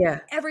 Yeah.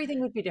 Everything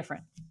would be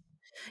different.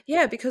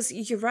 Yeah, because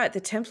you're right, the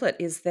template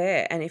is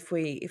there, and if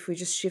we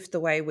just shift the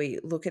way we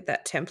look at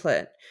that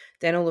template,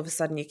 then all of a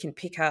sudden you can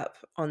pick up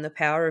on the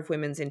power of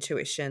women's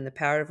intuition, the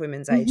power of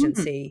women's Hmm.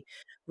 agency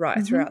right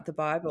Hmm. throughout the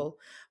Bible,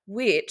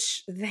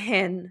 which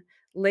then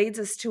leads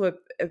us to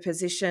a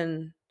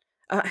position.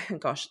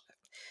 Gosh,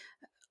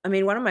 I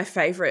mean, one of my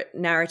favorite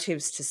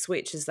narratives to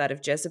switch is that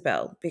of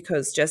Jezebel,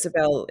 because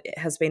Jezebel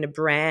has been a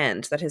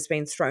brand that has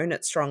been thrown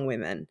at strong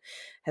women,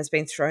 has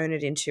been thrown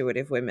at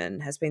intuitive women,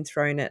 has been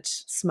thrown at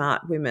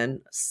smart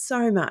women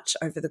so much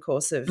over the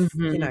course of,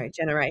 Hmm.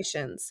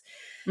 generations.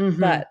 Hmm.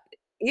 But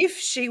if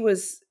she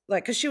was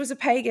like, because she was a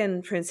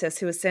pagan princess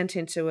who was sent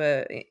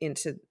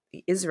into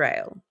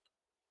Israel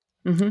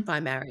Hmm. by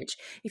marriage.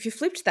 If you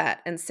flipped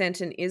that and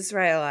sent an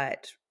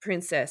Israelite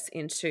princess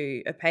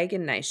into a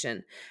pagan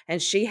nation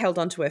and she held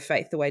on to her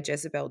faith the way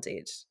Jezebel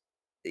did,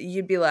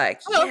 you'd be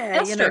like, Well, yeah,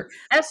 Esther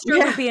would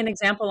yeah, be an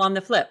example on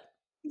the flip,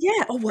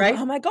 yeah. Oh, well, right?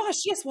 oh my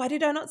gosh, yes. Why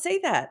did I not see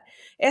that?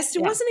 Esther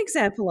Yeah. was an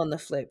example on the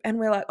flip, and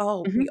we're like,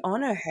 oh, we Mhm,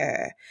 honor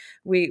her.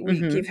 We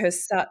give mhm, her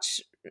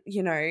such,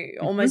 mhm.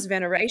 almost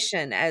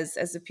veneration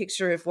as a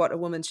picture of what a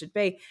woman should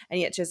be, and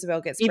yet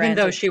Jezebel gets Even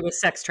though branded. she was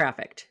sex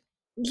trafficked.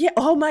 Yeah.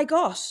 Oh my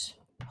gosh.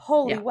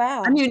 Holy Yeah. I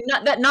wow. mean,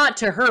 not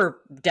to her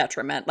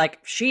detriment, like,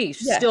 she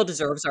Yeah. still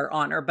deserves our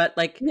honor, but,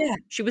 like, Yeah.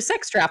 she was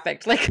sex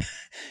trafficked, like,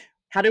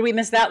 how did we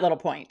miss that little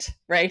point,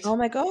 right? Oh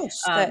my gosh.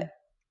 That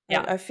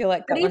Yeah. I feel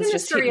like But that one's even the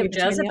just hit story me of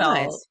between the Jezebel,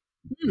 eyes.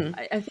 Hmm.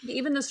 I think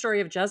even the story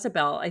of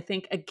Jezebel, I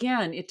think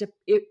again, it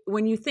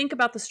when you think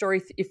about the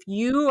story, if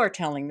you are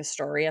telling the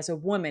story as a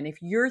woman,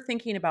 if you're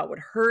thinking about what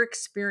her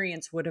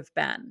experience would have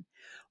been,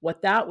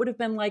 what that would have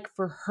been like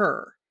for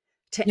her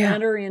to Yeah.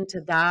 enter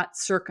into that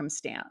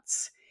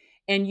circumstance,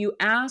 and you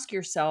ask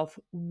yourself,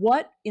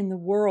 what in the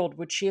world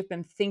would she have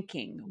been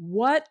thinking?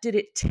 What did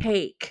it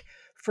take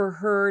for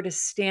her to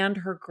stand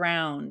her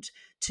ground,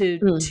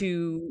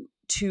 Mm.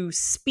 to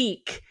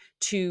speak,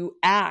 to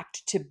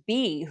act, to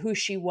be who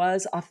she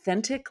was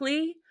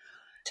authentically?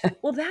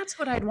 Well, that's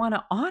what I'd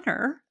wanna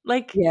honor.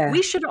 Like, we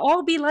Yeah. should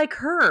all be like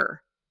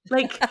her.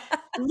 Like,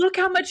 look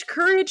how much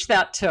courage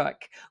that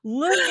took.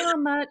 Look how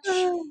much,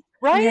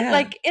 right? Yeah.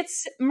 Like,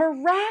 it's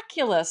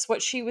miraculous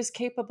what she was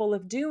capable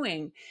of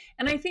doing.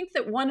 And I think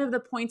that one of the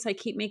points I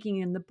keep making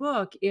in the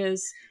book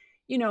is,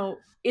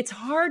 it's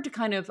hard to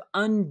kind of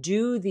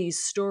undo these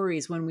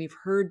stories when we've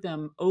heard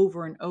them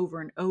over and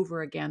over and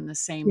over again the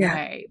same Yeah.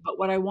 way. But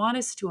what I want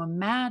us to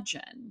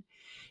imagine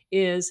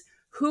is,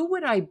 who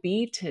would I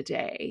be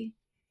today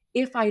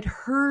if I'd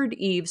heard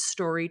Eve's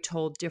story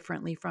told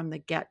differently from the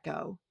get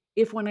go?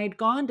 If when I'd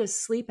gone to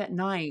sleep at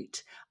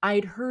night,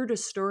 I'd heard a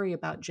story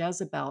about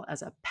Jezebel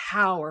as a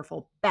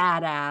powerful,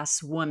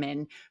 badass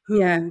woman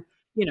Yeah. who,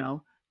 you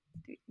know,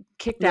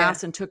 kicked Yeah.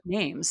 ass and took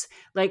names,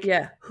 like,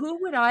 Yeah.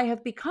 who would I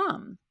have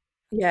become?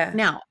 Yeah.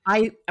 Now,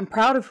 I am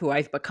proud of who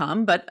I've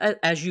become, but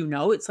as you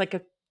know, it's like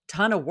a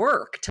ton of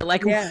work to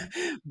like Yeah.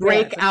 Yeah.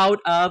 break out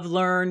of,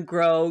 learn,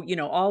 grow,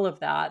 all of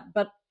that.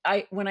 But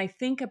when I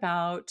think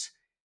about,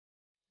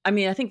 I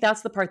mean, I think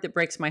that's the part that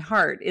breaks my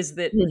heart, is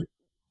that Mm.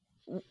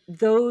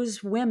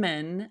 those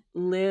women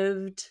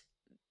lived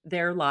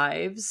their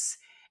lives.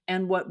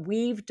 And what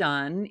we've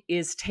done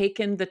is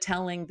taken the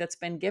telling that's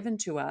been given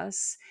to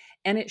us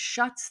and it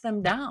shuts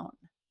them down.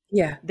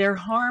 Yeah. They're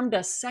harmed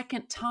a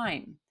second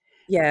time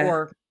Yeah.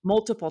 or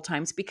multiple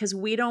times because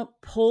we don't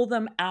pull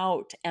them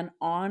out and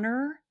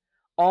honor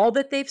all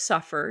that they've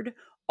suffered,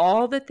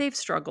 all that they've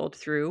struggled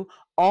through,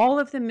 all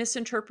of the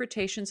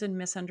misinterpretations and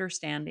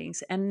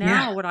misunderstandings. And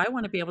Yeah. now, what I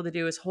want to be able to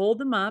do is hold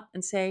them up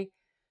and say,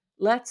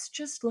 let's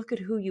just look at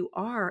who you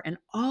are and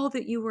all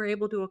that you were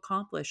able to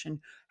accomplish and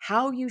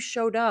how you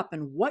showed up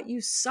and what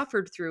you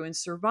suffered through and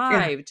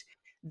Yeah. survived.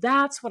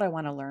 That's what I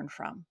want to learn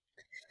from.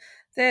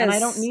 And I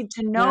don't There's need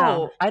to wow.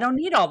 know, I don't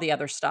need all the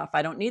other stuff.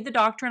 I don't need the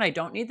doctrine, I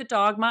don't need the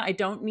dogma, I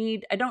don't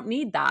need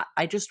that.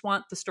 I just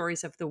want the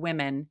stories of the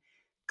women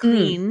Mm.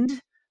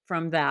 cleaned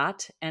from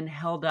that and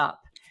held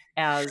up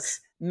as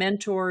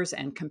mentors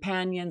and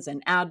companions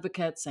and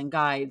advocates and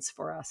guides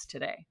for us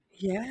today.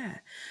 Yeah.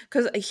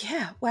 'Cause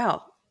yeah,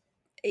 wow.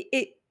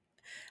 It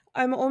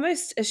I'm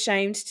almost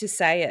ashamed to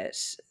say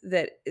it,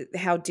 that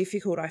how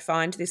difficult I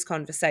find this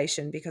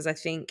conversation because I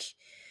think,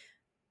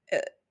 uh,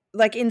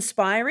 like,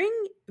 inspiring,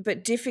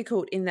 but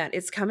difficult in that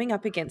it's coming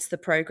up against the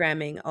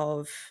programming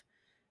of,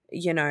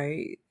 you know,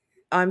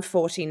 I'm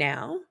 40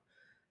 now.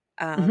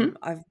 Mhm.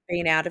 I've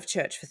been out of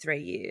church for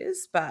 3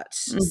 years, but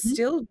Mhm.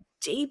 still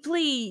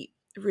deeply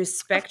Of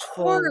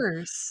respectful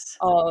course.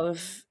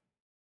 of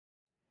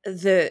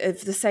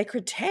the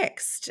sacred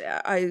text.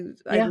 I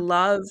Yeah.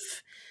 love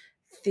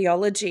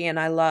theology and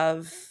I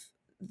love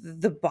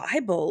the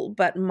Bible,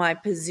 but my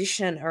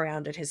position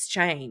around it has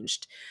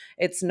changed.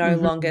 It's no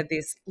longer Mhm.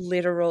 this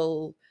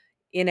literal,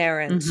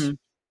 inerrant, Mhm.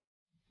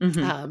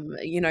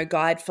 Mhm.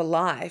 guide for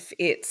life.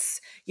 It's,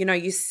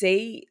 you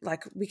see,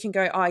 like, we can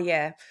go, oh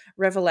yeah,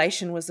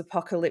 Revelation was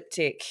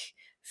apocalyptic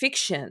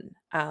fiction.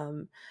 Uh,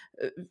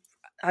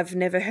 I've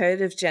never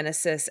heard of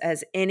Genesis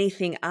as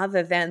anything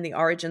other than the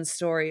origin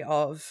story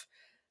of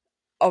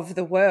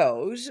the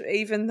world,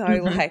 even though,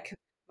 Mhm. like,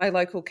 my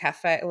local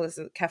cafe, well, there's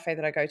a cafe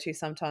that I go to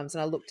sometimes,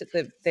 and I looked at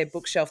their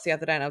bookshelf the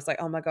other day, and I was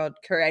like, "Oh my god,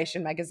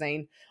 Creation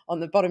magazine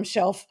on the bottom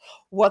shelf.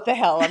 What the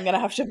hell? I'm gonna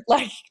have to,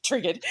 like,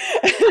 triggered."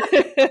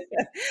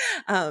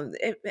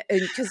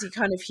 Because you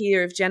kind of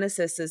hear of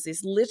Genesis as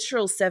this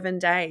literal 7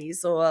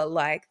 days or,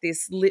 like,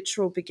 this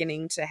literal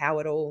beginning to how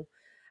it all,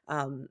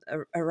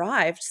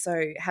 arrived,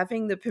 so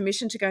having the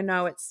permission to go,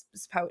 "No, it's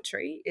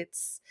poetry,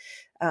 it's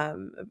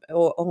um,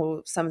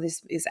 or some of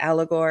this is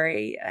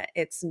allegory.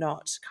 It's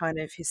not kind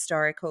of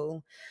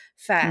historical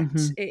fact.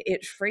 Mhm.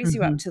 It frees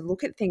you up Mhm. to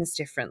look at things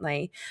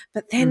differently.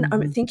 But then Mhm.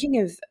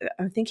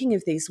 I'm thinking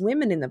of these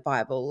women in the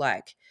Bible,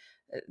 like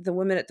the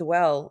woman at the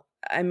well.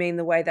 I mean,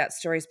 the way that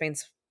story's been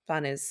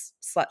spun is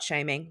slut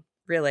shaming,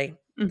 really.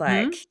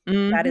 Like,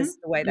 Mhm. that Mhm. is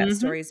the way that Mhm.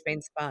 story's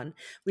been spun.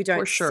 We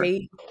For don't sure.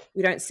 see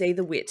we don't see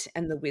the wit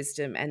and the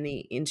wisdom and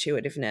the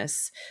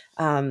intuitiveness.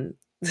 Um,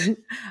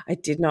 I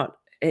did not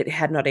it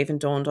had not even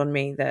dawned on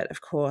me that,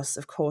 of course,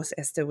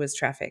 Esther was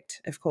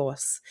trafficked, of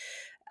course.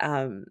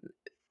 Um,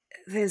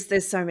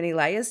 there's so many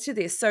layers to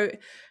this. So,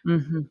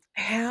 Mhm.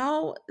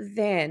 how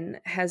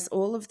then has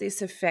all of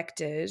this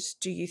affected,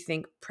 do you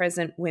think,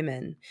 present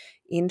women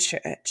in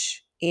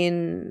church,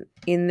 in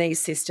these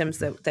systems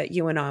that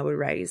you and I were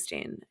raised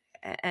in?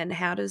 And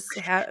how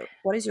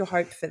what is your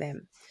hope for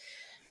them?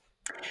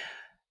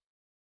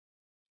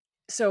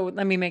 So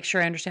let me make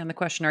sure I understand the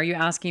question. Are you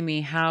asking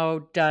me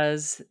how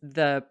does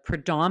the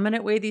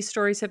predominant way these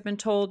stories have been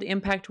told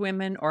impact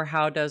women, or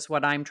how does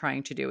what I'm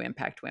trying to do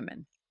impact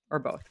women? Or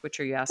both? Which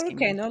are you asking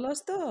Okay, me? no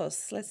los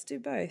dos. Let's do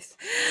both.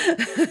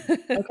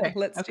 Okay.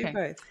 Let's do Okay.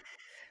 both.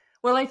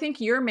 Well, I think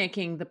you're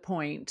making the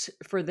point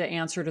for the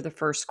answer to the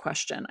first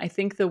question. I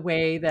think the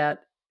way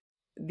that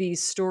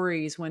these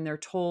stories, when they're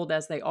told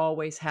as they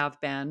always have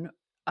been,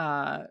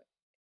 uh,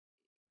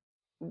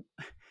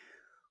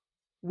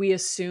 we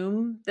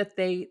assume that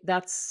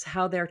that's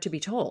how they're to be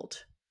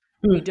told.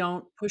 We Mm,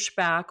 don't push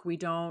back, we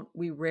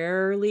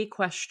rarely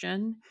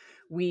question.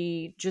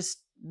 We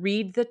just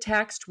read the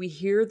text, we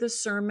hear the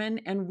sermon,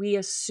 and we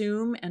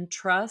assume and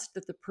trust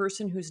that the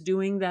person who's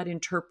doing that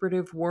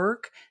interpretive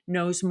work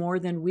knows more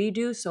than we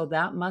do, so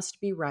that must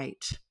be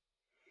right.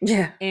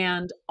 yeah.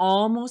 And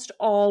almost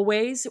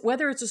always,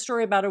 whether it's a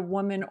story about a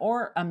woman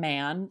or a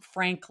man,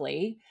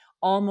 frankly,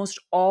 almost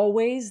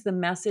always the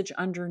message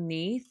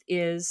underneath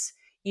is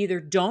either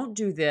don't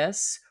do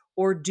this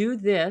or do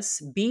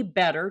this, be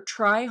better,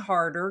 try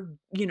harder,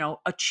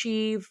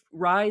 achieve,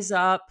 rise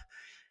up,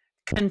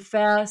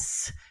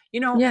 confess.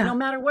 No Yeah.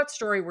 matter what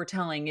story we're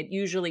telling, it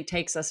usually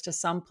takes us to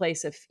some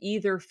place of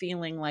either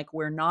feeling like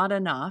we're not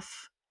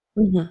enough,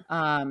 Mhm.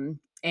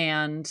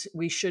 and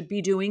we should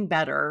be doing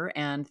better.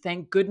 And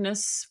thank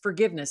goodness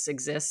forgiveness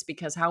exists,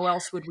 because how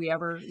else would we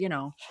ever,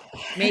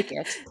 make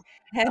it?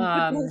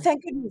 Um,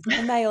 Thank goodness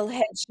for male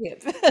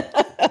headship.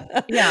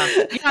 yeah,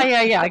 yeah,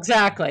 yeah, yeah,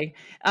 exactly.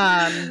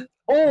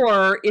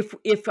 Or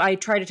if I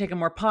try to take a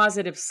more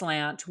positive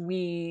slant,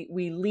 we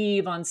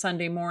leave on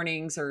Sunday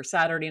mornings or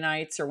Saturday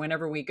nights or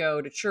whenever we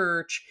go to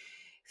church,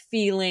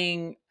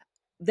 feeling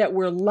that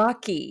we're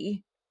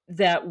lucky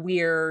that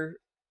we're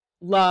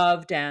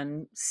loved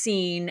and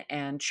seen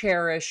and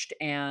cherished,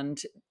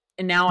 and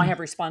now I Mm, have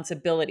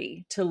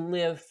responsibility to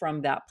live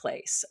from that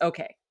place.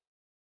 Okay.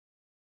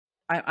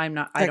 I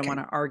don't okay. want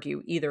to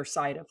argue either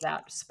side of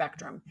that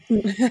spectrum.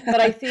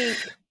 But I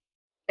think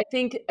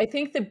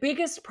the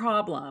biggest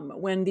problem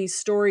when these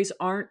stories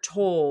aren't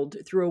told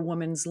through a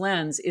woman's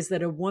lens is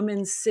that a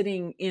woman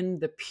sitting in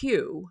the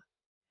pew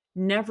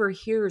never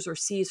hears or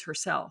sees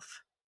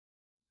herself.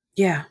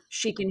 Yeah.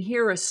 She can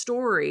hear a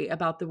story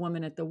about the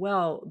woman at the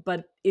well,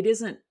 but it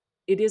isn't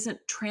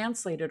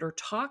translated or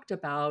talked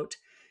about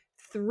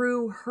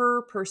through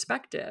her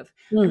perspective.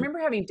 I Mm, remember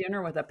having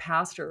dinner with a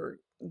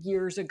pastor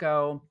years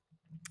ago.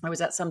 I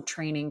was at some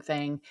training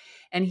thing,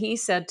 and he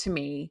said to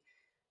me,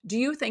 "Do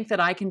you think that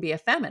I can be a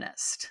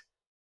feminist?"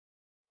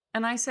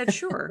 And I said,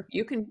 "Sure,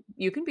 you can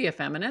be a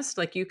feminist.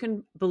 Like, you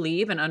can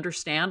believe and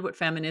understand what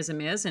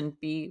feminism is and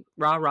be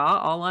rah rah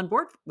all on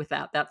board with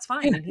that. That's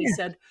yeah, fine." And he yeah,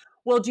 said,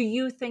 "Well, do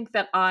you think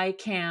that I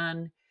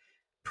can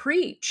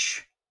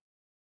preach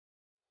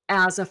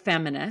as a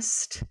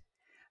feminist?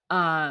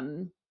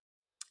 Um,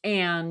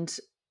 and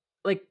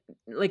like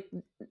like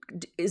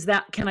is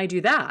that can I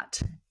do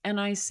that?" And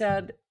I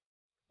said,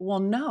 "Well,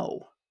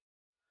 no."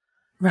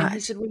 And he right.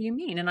 said, "What do you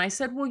mean?" And I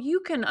said, "Well, you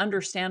can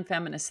understand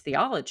feminist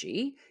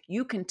theology.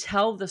 You can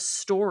tell the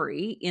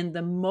story in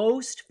the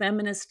most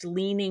feminist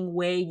leaning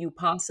way you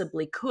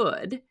possibly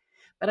could."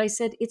 But I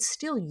said, "It's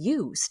still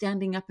you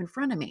standing up in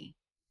front of me.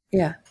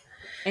 Yeah,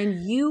 And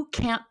you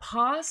can't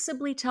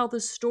possibly tell the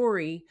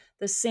story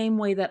the same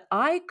way that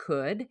I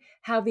could,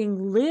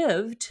 having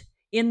lived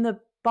in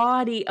the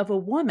body of a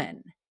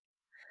woman."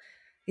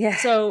 yeah,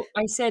 So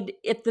I said,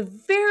 at the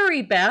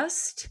very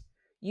best,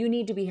 you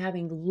need to be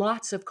having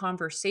lots of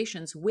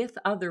conversations with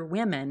other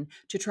women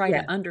to try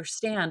yeah. to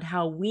understand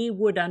how we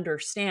would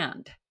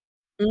understand.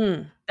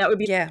 Mm, That would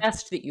be yeah. the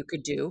best that you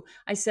could do.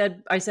 I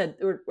said,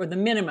 or the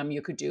minimum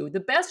you could do. The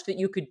best that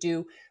you could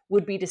do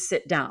would be to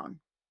sit down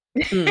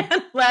Mm.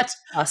 and let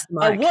Pass the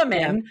a mic.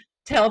 Yeah, woman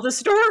tell the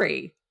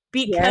story,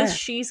 because yeah,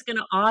 she's going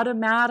to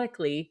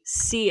automatically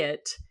see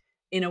it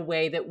in a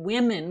way that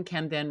women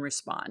can then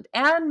respond.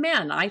 And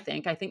men, I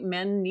think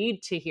men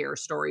need to hear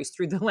stories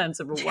through the lens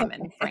of a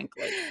woman,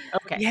 frankly.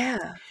 Okay. yeah,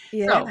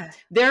 So yeah,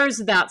 there's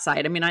that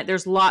side. I mean,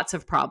 there's lots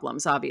of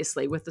problems,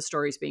 obviously, with the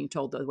stories being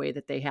told the way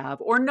that they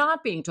have or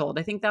not being told.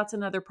 I think that's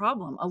another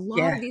problem. A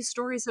lot yeah. of these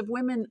stories of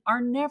women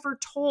are never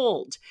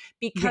told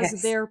because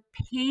Yes. they're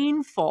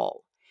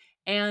painful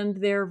and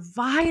they're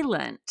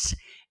violent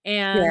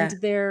and Yeah,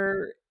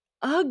 they're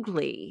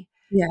ugly.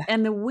 yeah,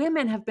 And the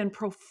women have been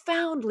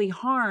profoundly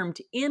harmed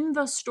in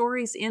the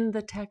stories, in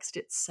the text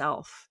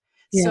itself.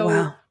 Yeah, So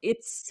wow.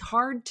 it's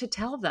hard to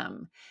tell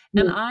them.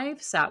 And Mm.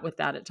 I've sat with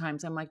that at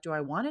times. I'm like, do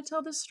I want to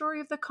tell the story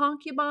of the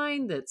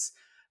concubine that's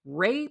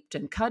raped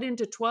and cut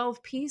into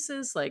 12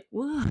 pieces? Like,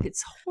 ugh,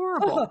 it's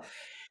horrible. Oh,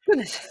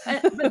 goodness.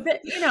 But then,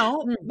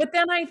 Mm, but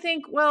then I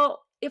think,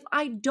 well, if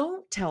I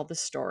don't tell the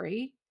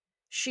story,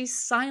 she's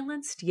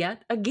silenced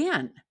yet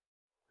again.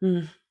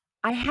 mm,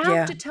 I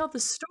have yeah, to tell the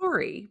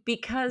story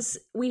because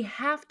we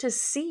have to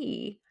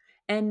see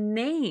and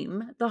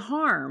name the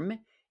harm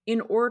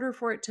in order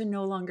for it to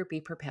no longer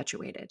be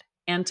perpetuated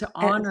and to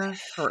and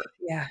honor her.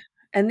 yeah,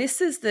 and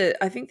this is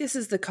I think this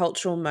is the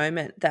cultural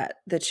moment that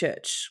the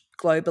church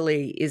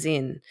globally is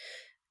in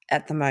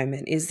at the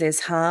moment, is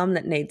there's harm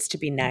that needs to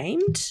be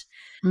named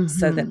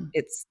so that Mhm.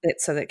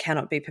 so that it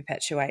cannot be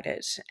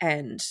perpetuated,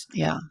 and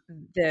Yeah.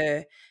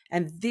 the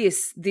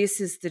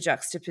this is the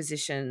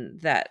juxtaposition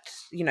that,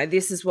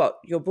 this is what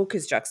your book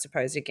is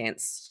juxtaposed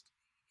against,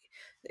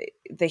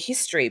 the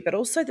history, but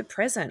also the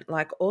present,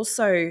 like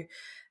also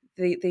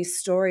these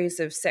stories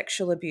of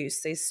sexual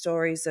abuse, these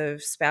stories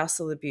of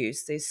spousal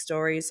abuse, these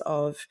stories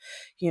of,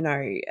 you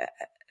know,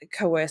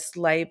 coerced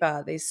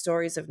labor, these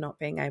stories of not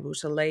being able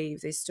to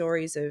leave, these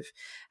stories of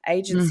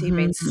agency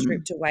being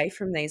Mhm. stripped away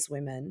from these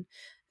women.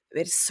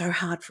 It's so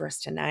hard for us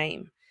to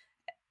name.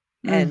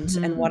 And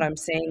what Mhm. I'm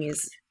seeing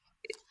is,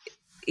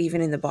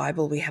 even in the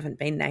Bible, we haven't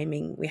been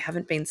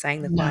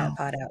saying the quiet No.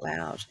 part out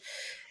loud.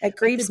 It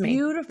But the grieves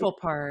me. beautiful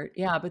part,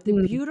 yeah, but the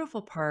Mm,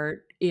 beautiful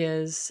part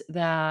is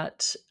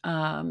that,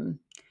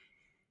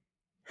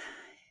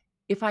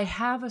 if I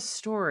have a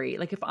story,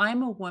 like if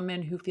I'm a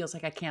woman who feels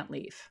like I can't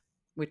leave,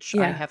 which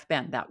I yeah, have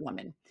been that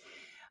woman,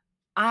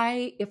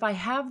 if I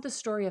have the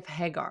story of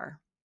Hagar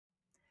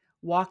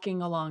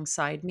walking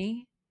alongside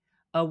me,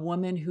 a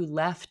woman who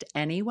left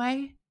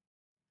anyway,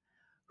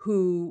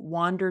 who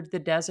wandered the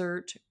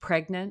desert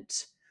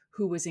pregnant,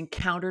 who was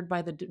encountered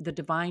by the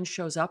divine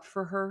shows up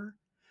for her,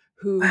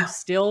 who wow,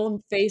 still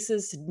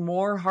faces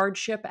more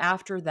hardship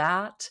after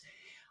that,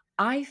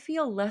 I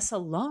feel less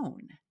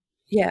alone.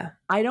 yeah,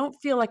 I don't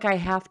feel like I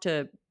have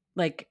to,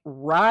 like,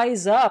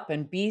 rise up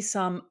and be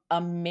some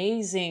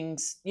amazing,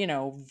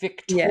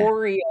 yeah,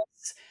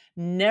 victorious,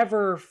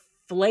 never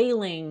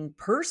flailing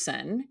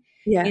person.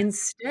 yeah,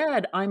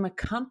 Instead, I'm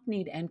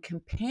accompanied and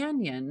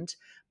companioned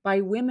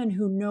by women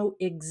who know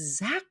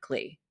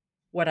exactly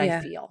what I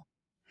yeah, feel.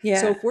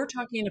 So yeah, if we're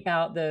talking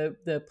about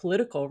the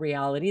political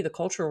reality, the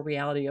cultural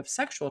reality of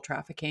sexual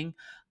trafficking,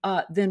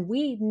 then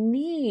we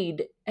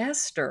need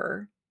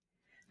Esther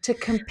to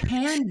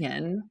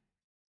companion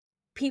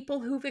people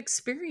who've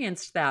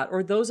experienced that,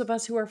 or those of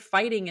us who are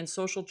fighting in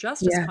social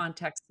justice yeah,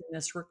 contexts in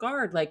this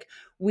regard. Like,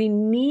 we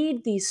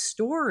need these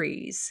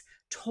stories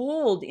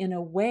told in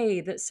a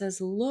way that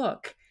says,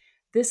 look,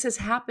 this has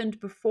happened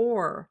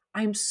before.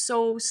 I'm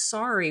so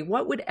sorry.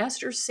 What would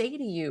Esther say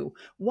to you?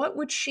 What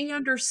would she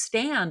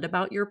understand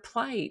about your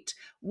plight?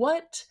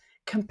 What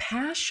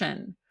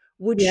compassion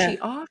would yeah, she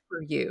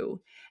offer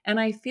you? And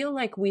I feel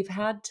like we've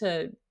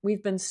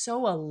been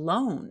so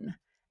alone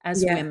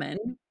as yeah,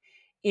 women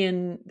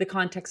in the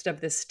context of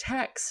this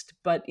text,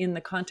 but in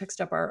the context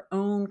of our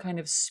own kind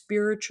of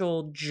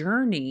spiritual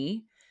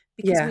journey,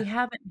 because we yeah,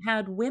 haven't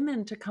had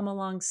women to come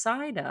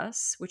alongside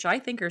us, which I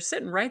think are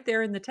sitting right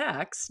there in the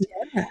text,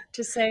 yeah,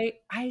 to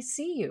say, I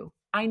see you.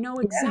 I know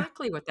yeah,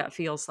 exactly what that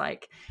feels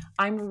like.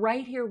 I'm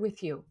right here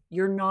with you.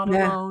 You're not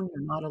yeah. alone.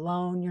 You're not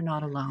alone. You're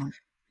not alone.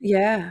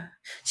 Yeah.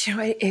 Do you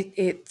know,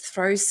 it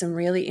throws some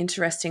really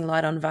interesting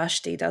light on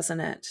Vashti, doesn't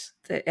it?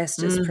 The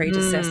Esther's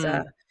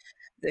predecessor,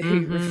 Mhm.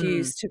 who Mhm.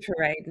 refused to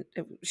parade.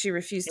 She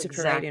refused to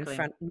parade in Exactly.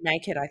 front,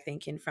 naked, I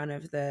think, in front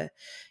of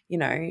you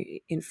know,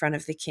 in front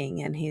of the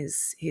king and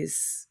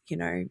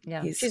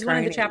Yeah. his She's one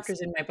of the cronies.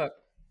 chapters in my book.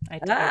 I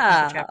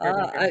have a chapter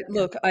about her. Yeah.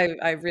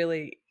 I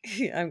really,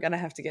 I'm going to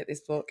have to get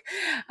this book.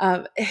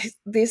 Um,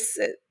 this,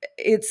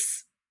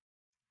 it's,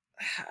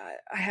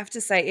 I have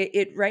to say,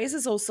 it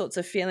raises all sorts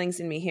of feelings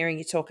in me hearing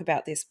you talk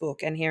about this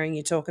book and hearing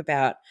you talk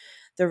about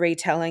the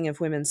retelling of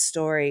women's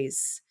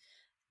stories,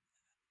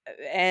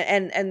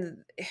 and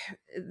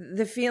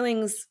the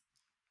feelings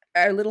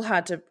are a little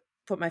hard to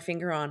put my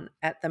finger on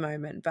at the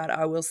moment. But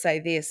I will say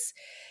this: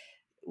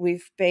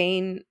 we've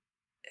been,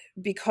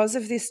 because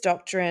of this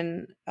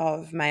doctrine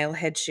of male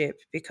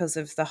headship, because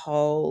of the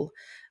whole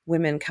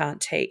women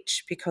can't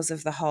teach, because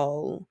of the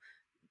whole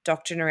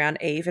doctrine around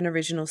Eve and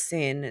original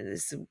sin.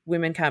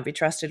 Women can't be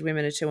trusted.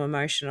 Women are too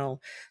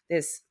emotional.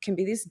 There's can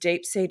be this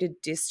deep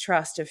seated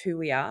distrust of who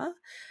we are,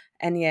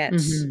 and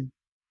yet Mhm.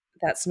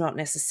 that's not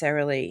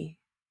necessarily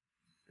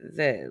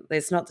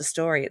It's not the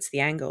story. It's the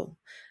angle.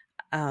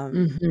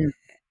 Um, Mhm.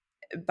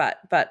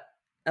 but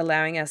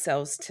allowing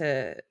ourselves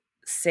to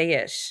see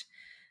it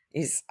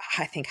is,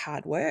 I think,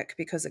 hard work,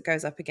 because it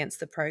goes up against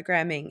the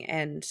programming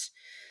and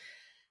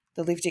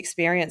the lived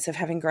experience of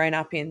having grown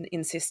up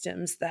in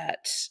systems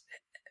that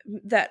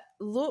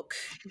look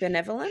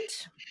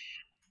benevolent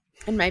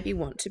and maybe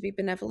want to be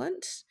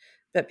benevolent,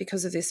 but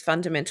because of this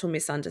fundamental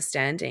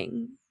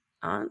misunderstanding,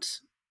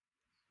 aren't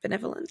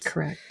benevolent.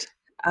 Correct.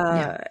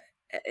 Yeah.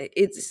 Uh,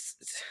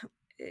 it's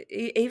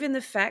even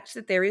the fact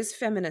that there is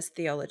feminist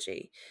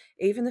theology,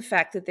 even the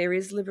fact that there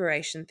is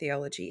liberation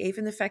theology,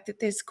 even the fact that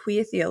there's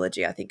queer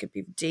theology, I think could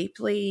be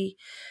deeply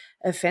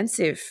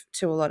offensive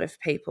to a lot of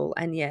people,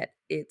 and yet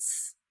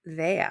it's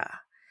there.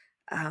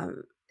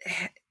 Um,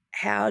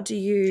 how do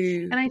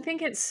you? And I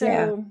think it's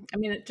Yeah, so, I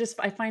mean,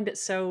 I find it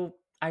so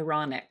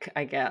ironic,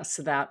 I guess,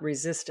 that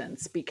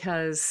resistance,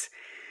 because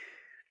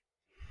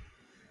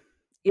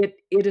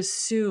it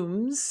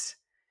assumes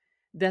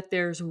that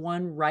there's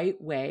one right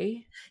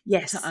way to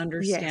yes,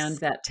 understand yes,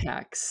 that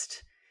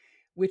text,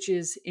 which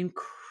is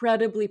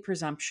incredibly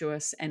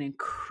presumptuous and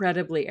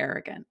incredibly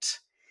arrogant,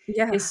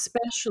 yeah,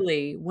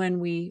 especially when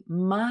we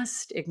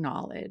must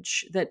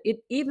acknowledge that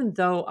even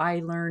though I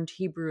learned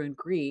Hebrew and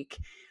Greek,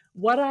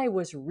 what I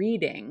was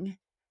reading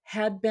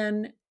had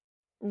been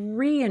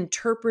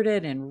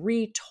reinterpreted and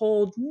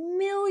retold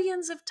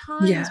millions of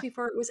times yeah,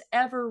 before it was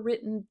ever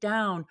written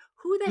down.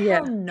 Who the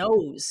hell yeah,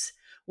 knows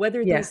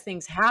whether yeah, these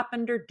things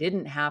happened or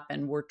didn't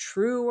happen, were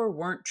true or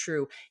weren't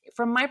true?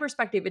 From my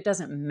perspective, it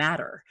doesn't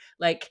matter.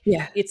 Like,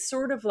 yeah, it's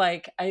sort of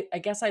like, I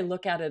guess I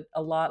look at it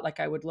a lot like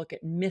I would look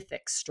at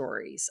mythic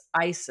stories: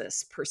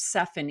 Isis,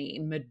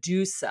 Persephone,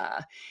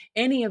 Medusa,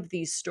 any of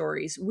these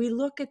stories. We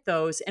look at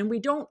those and we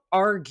don't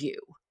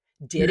argue.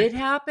 Did no, it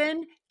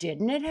happen?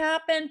 Didn't it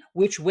happen?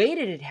 Which way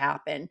did it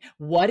happen?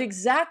 What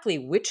exactly?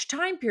 Which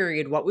time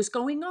period? What was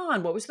going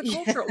on? What was the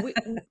yeah, cultural?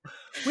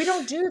 We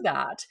don't do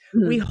that.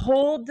 We mm,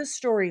 hold the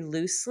story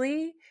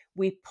loosely.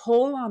 We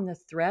pull on the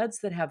threads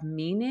that have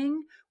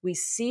meaning. We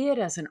see it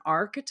as an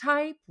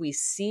archetype. We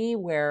see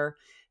where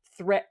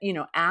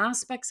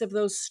aspects of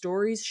those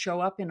stories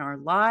show up in our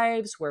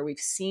lives, where we've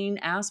seen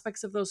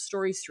aspects of those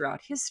stories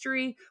throughout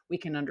history. We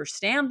can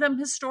understand them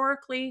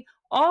historically.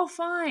 All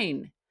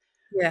fine.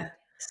 yeah,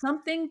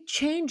 Something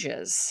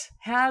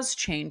has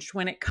changed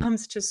when it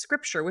comes to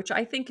scripture, which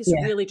I think is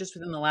yeah, really just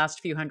within the last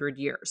few hundred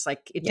years.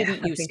 Like, it yeah.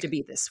 didn't used to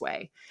be this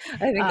way.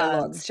 I think a Um,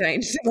 lot's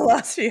changed in the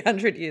last few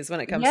hundred years when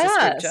it comes to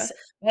scripture, yes,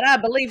 but I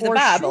believe the for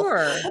Bible.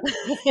 sure.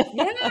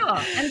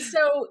 Yeah. And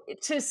so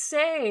to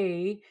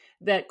say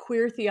that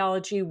queer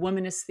theology,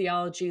 womanist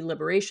theology,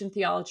 liberation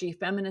theology,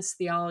 feminist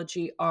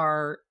theology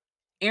are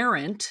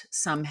errant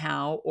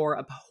somehow, or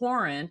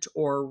abhorrent,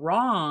 or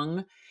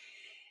wrong,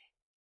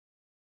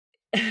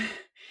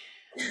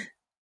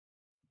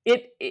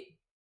 it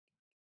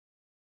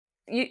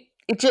you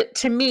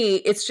to me,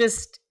 it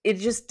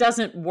just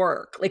doesn't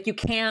work. Like, you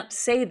can't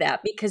say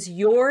that, because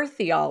your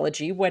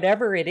theology,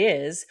 whatever it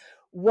is,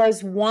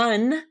 was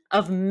one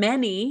of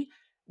many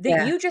that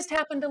Yeah, you just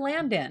happened to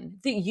land in,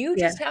 that you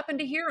yeah, just happened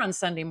to hear on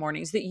Sunday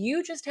mornings, that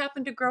you just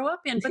happened to grow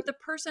up in. But the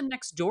person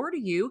next door to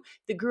you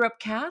that grew up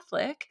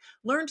Catholic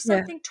learned yeah,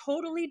 something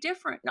totally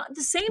different. Not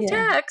the same yeah,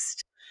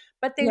 text,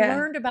 but they yeah,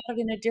 learned about it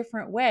in a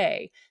different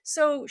way.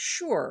 So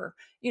sure,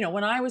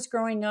 when I was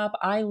growing up,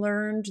 I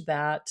learned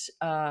that,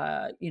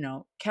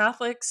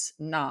 Catholics,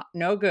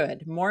 no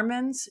good.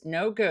 Mormons,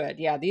 no good.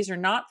 Yeah, these are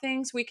not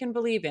things we can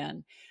believe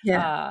in. yeah,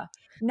 Uh,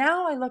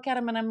 Now I look at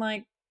them and I'm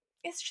like,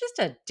 it's just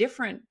a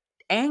different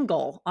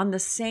angle on the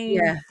same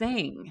yeah,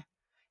 thing.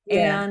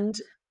 yeah, And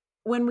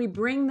when we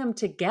bring them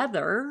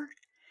together,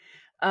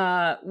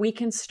 we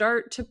can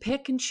start to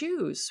pick and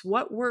choose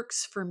what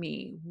works for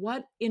me,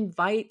 what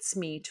invites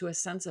me to a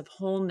sense of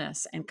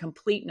wholeness and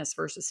completeness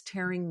versus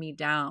tearing me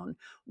down,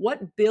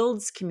 what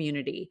builds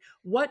community,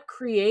 what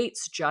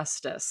creates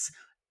justice,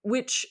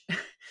 which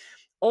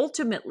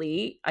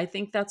ultimately, I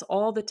think that's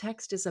all the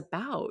text is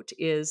about,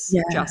 is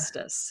yeah.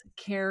 justice,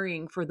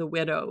 caring for the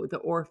widow, the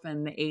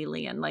orphan, the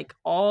alien, like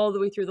all the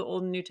way through the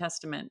Old and New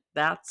Testament.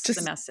 That's the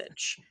Just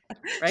message,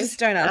 right? just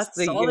don't ask That's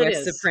the all it US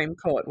is. Supreme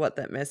Court what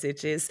that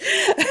message is.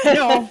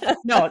 No,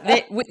 no,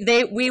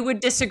 we would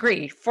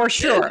disagree for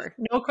sure.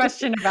 No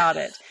question about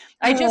it.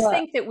 I just Uh,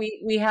 think that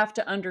we have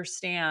to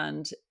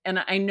understand, and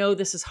I know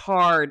this is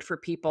hard for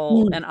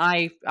people, mm, and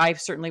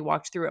I've certainly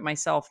walked through it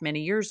myself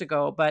many years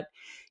ago, but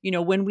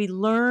when we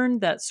learn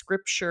that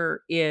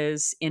scripture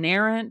is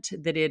inerrant,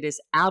 that it is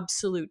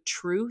absolute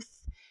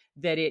truth,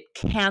 that it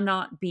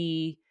cannot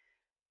be,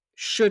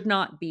 should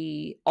not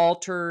be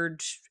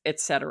altered,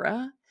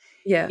 etc.,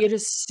 yeah, it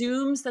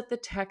assumes that the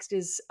text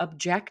is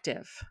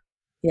objective.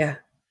 yeah,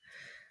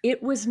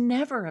 It was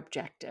never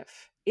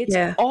objective. It's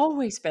yeah,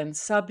 always been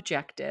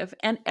subjective.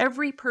 And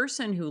every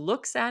person who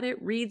looks at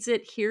it, reads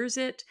it, hears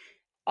it,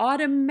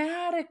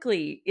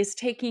 automatically is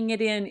taking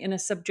it in a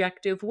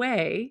subjective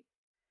way,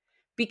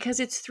 because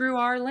it's through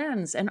our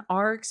lens and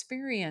our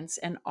experience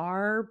and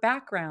our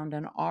background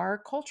and our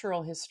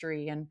cultural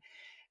history. And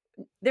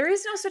there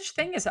is no such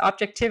thing as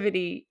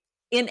objectivity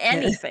in yeah.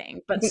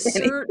 anything, but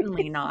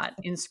certainly not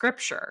in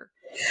scripture.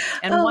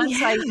 And Oh,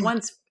 yeah,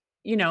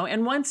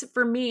 once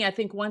for me, I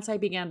think once I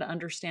began to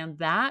understand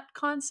that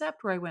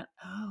concept, where I went,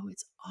 oh,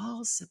 it's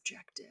all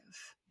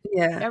subjective.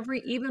 yeah,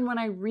 Even when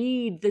I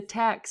read the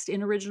text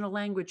in original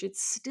language,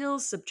 it's still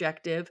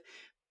subjective,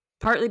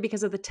 partly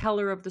because of the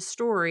teller of the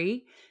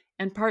story,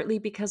 and partly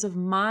because of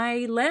my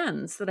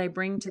lens that I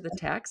bring to the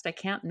text. I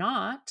can't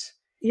not.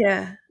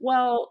 yeah,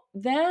 Well,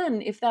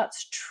 then if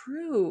that's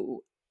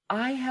true,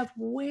 I have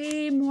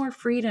way more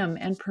freedom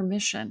and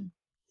permission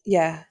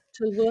Yeah.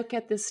 to look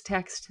at this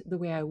text the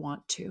way I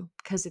want to,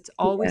 because it's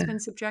always Yeah. been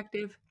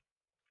subjective.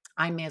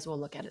 I may as well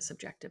look at it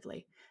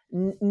subjectively.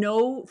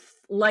 No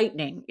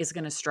lightning is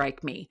going to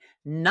strike me.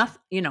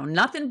 Nothing,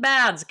 nothing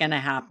bad's going to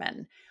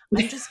happen.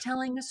 I'm just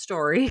telling a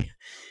story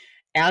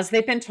as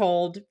they've been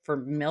told for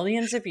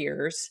millions of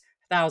years,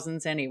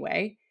 thousands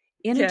anyway,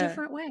 in a Yeah.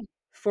 different way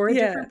for a Yeah.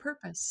 different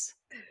purpose.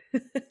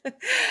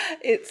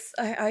 It's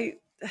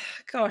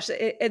gosh,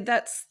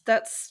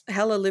 that's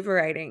hella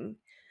liberating.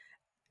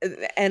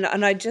 And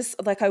I just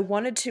like I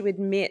wanted to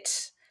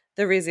admit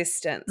the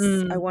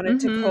resistance. I Mm, wanted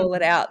to call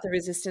it mhm. out, the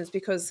resistance,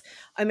 because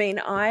I mean,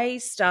 I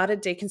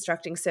started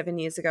deconstructing 7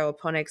 years ago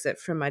upon exit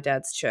from my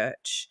dad's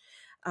church,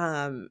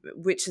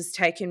 which has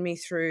taken me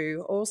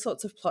through all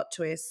sorts of plot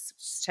twists,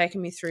 which has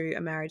taken me through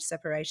a marriage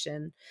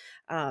separation,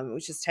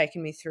 which has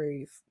taken me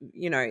through,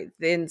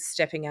 then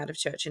stepping out of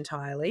church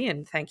entirely.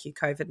 And thank you,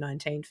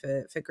 COVID-19,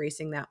 for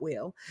greasing that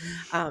wheel.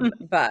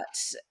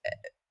 But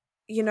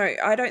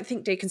I don't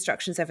think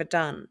deconstruction's ever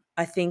done.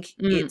 I think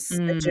Mm, it's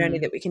a journey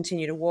mm. that we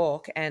continue to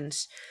walk. And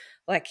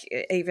like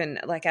even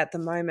like at the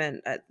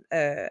moment,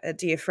 a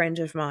dear friend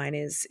of mine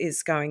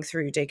is going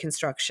through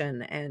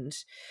deconstruction and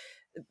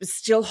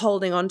still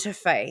holding on to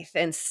faith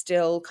and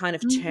still kind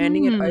of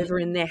turning it Mhm. over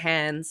in their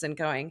hands and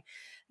going,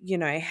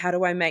 how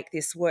do I make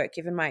this work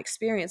given my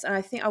experience? And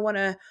I think I want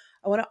to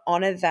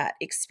honor that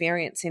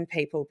experience in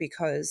people,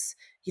 because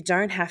you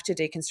don't have to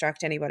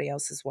deconstruct anybody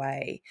else's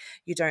way.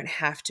 You don't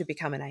have to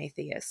become an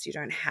atheist. You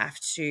don't have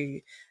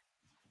to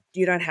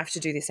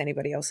do this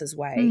anybody else's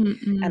way.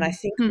 And I Mm-mm.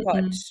 think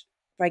Mm-mm.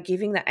 by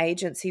giving the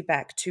agency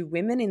back to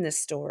women in this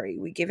story,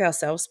 we give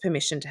ourselves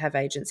permission to have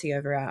agency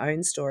over our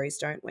own stories,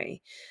 don't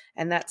we?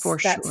 And that's For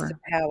that's the sure.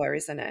 power,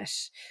 isn't it?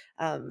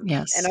 And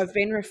Yes. I've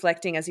been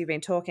reflecting as you've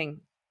been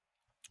talking.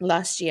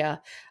 Last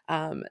year,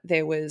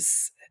 there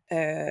was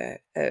an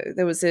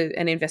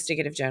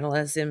investigative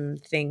journalism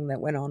thing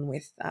that went on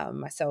with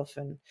myself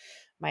and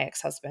my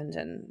ex-husband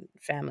and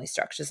family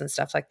structures and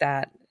stuff like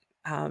that.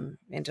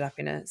 Ended up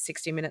in a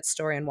 60-minute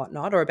story and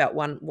whatnot, or about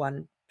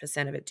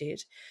 1% of it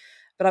did.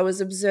 But I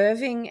was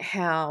observing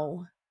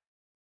how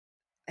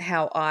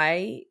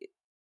I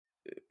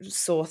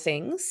saw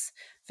things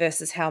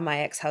versus how my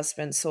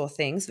ex-husband saw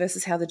things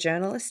versus how the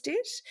journalist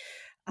did.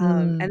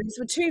 And Mm. these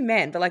were two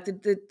men, but like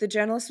the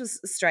journalist was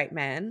a straight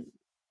man,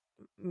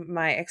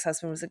 my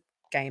ex-husband was a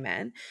gay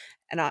man,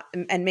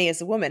 and me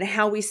as a woman.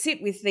 How we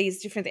sit with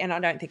these different, and I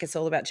don't think it's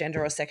all about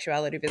gender or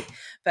sexuality,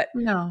 but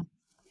No.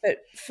 but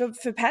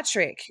for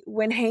Patrick,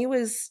 when he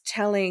was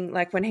telling,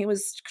 like when he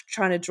was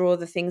trying to draw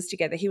the things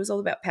together, he was all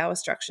about power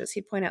structures.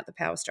 He'd point out the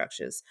power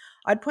structures.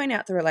 I'd point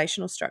out the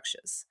relational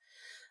structures.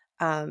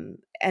 And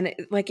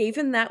like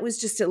even that was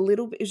just a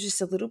little it was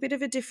just a little bit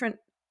of a different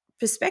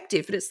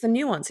perspective, but it's the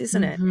nuance,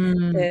 isn't it?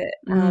 Mhm. The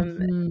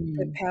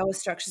Mhm. power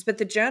structures. But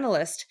the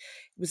journalist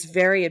was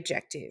very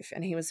objective,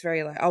 and he was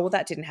very like, oh well,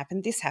 that didn't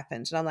happen, this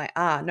happened. And I'm like,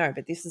 no,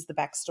 but this is the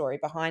backstory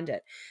behind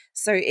it.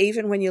 So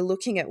even when you're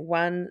looking at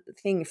one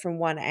thing from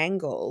one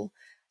angle,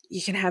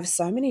 you can have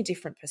so many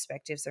different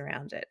perspectives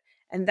around it.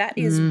 And that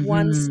is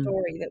one Mhm.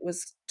 story that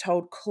was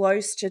told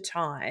close to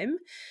time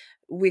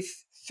with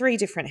three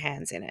different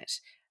hands in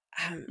it.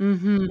 When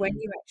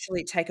Mhm. you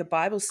actually take a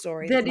Bible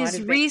story that That might is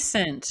have been.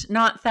 recent,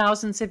 not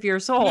thousands of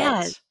years Yeah,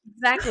 old.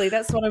 exactly,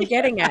 that's what I'm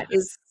getting at,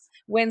 is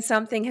when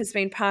something has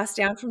been passed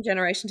down from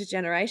generation to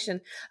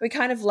generation, we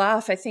kind of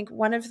laugh. I think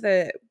one of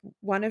the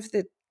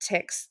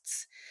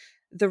texts,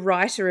 the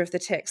writer of the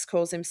text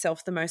calls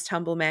himself the most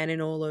humble man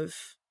in all of.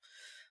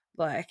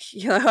 Like,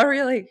 you're like, "Oh,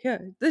 really? Yeah.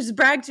 Just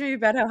brag to me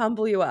about how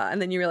humble you are."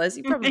 And then you realize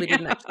you probably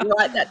didn't actually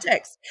write that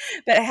text.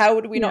 But how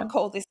would we Yeah. not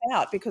call this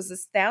out? Because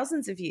there's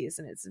thousands of years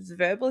and it's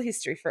verbal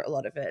history for a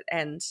lot of it.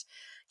 And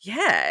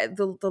yeah,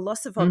 the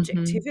loss of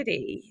Mhm.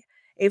 objectivity,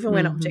 even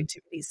when Mhm.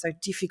 objectivity is so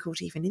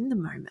difficult, even in the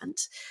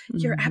moment,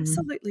 you're Mhm.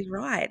 absolutely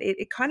right.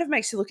 It kind of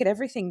makes you look at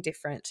everything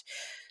different.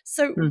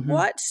 So,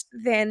 Mhm. what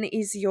then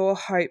is your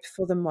hope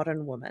for the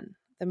modern woman?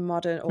 The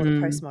modern or the Mm.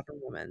 postmodern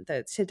woman,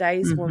 the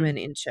today's woman Mhm.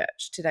 in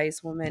church,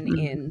 today's woman Mhm.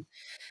 in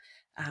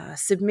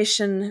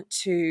submission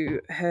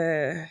to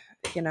her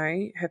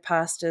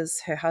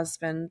pastors, her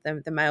husband,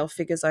 the male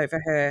figures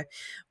over her.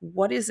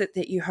 What is it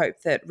that you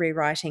hope that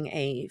rewriting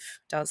Eve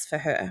does for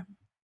her?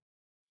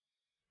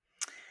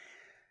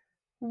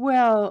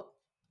 Well,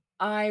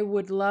 I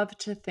would love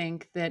to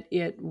think that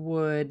it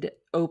would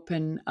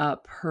open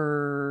up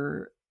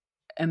her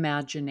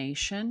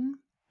imagination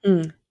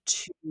Mm,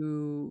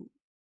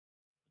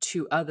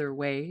 to other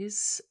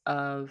ways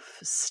of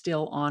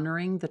still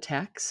honoring the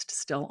text,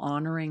 still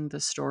honoring the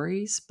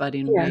stories, but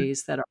in yeah,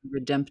 ways that are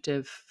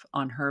redemptive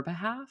on her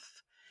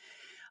behalf.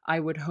 I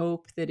would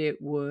hope that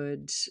it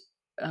would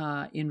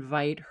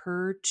invite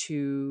her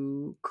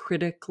to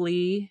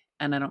critically,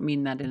 and I don't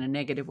mean that in a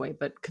negative way,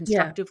 but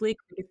yeah, constructively,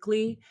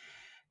 critically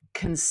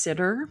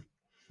consider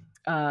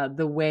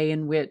the way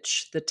in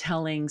which the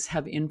tellings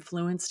have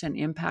influenced and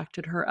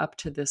impacted her up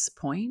to this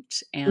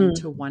point, and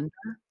to mm, wonder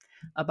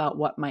about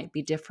what might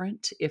be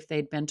different if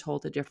they'd been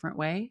told a different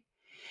way.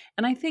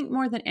 And I think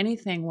more than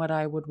anything, what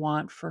I would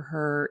want for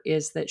her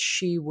is that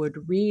she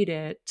would read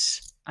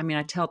it. I mean,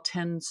 I tell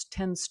ten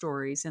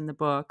stories in the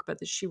book, but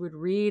that she would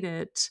read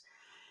it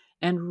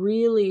and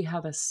really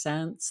have a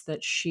sense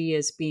that she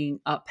is being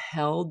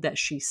upheld, that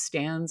she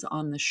stands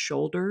on the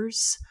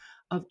shoulders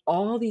of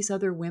all these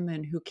other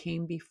women who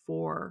came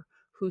before,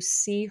 who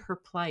see her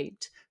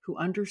plight, who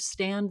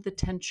understand the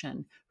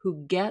tension,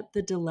 who get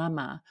the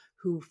dilemma,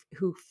 who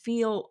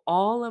feel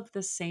all of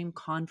the same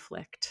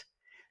conflict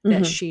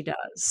that Mhm. she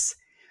does,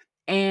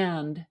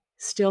 and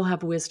still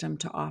have wisdom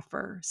to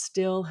offer,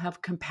 still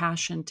have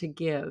compassion to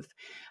give.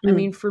 I Mm.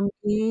 mean, for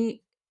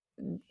me,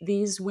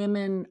 these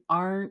women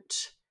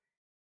aren't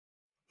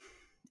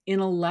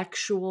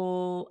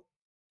intellectual,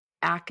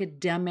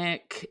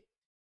 academic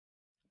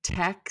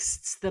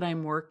texts that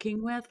I'm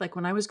working with. Like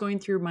when I was going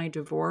through my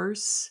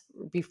divorce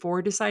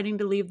before deciding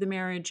to leave the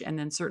marriage, and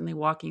then certainly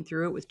walking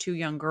through it with two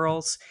young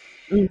girls,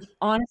 Mm.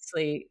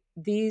 honestly,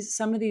 these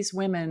some of these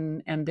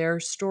women and their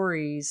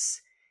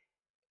stories,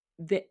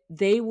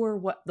 they were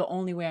what the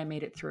only way I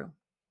made it through.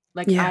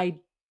 Like Yeah.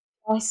 I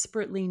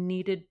desperately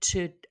needed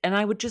to, and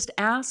I would just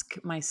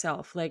ask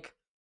myself, like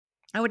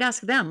I would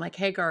ask them, like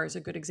Hagar is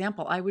a good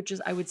example. I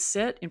would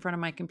sit in front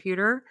of my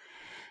computer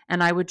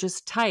and I would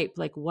just type,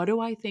 like, what do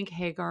I think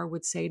Hagar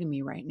would say to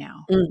me right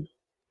now? Mm.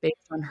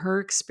 Based on her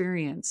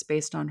experience,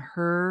 based on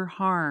her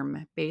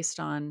harm, based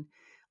on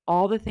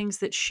all the things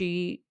that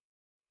she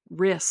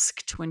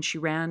risked when she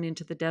ran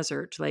into the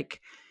desert.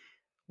 Like,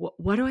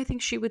 what do I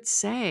think she would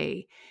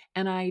say?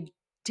 And I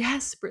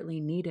desperately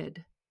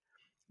needed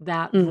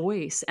that Mm.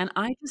 voice. And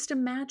I just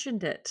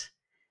imagined it.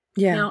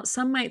 Yeah. Now,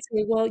 some might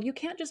say, well, you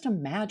can't just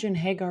imagine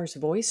Hagar's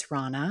voice,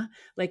 Rana.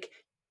 Like,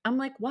 I'm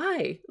like,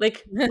 why?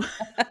 Like, I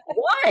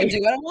can why? do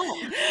what I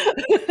want.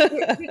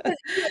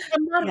 Because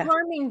I'm not Yeah.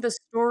 harming the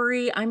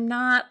story. I'm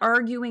not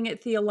arguing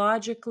it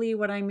theologically.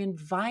 What I'm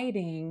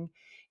inviting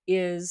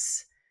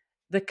is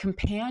the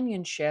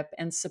companionship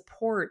and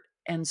support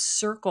and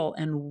circle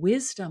and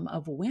wisdom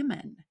of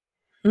women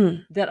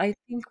Mm. that I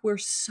think we're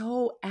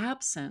so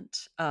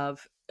absent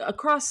of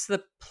across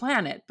the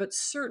planet, but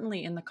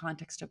certainly in the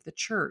context of the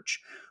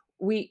church.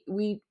 We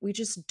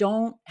just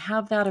don't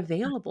have that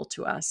available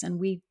to us, and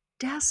we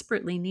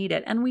desperately need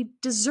it, and we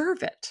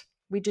deserve it.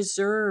 We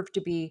deserve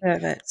to be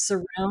Perfect.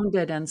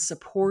 surrounded and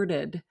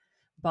supported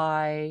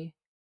by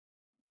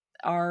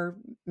our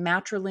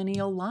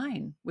matrilineal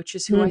line, which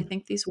is who I Mm.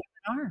 think these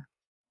women are.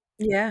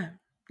 Yeah.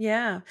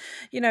 Yeah.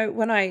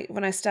 When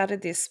I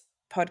started this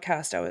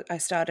podcast, I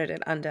started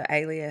it under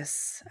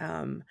alias.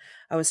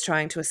 I was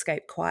trying to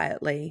escape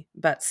quietly,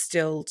 but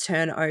still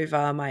turn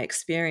over my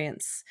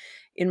experience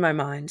in my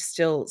mind,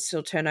 still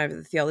turn over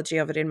the theology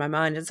of it in my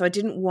mind. And so I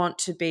didn't want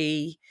to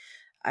be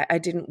I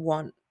didn't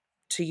want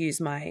to use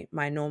my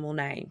normal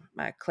name.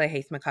 Claire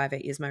Heath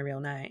McIver is my real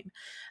name.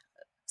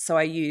 So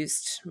I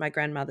used my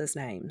grandmother's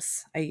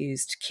names. I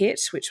used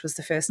Kit, which was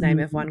the first name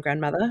of Mhm, one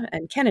grandmother,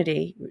 and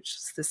Kennedy, which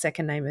was the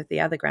second name of the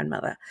other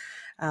grandmother.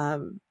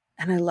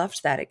 And I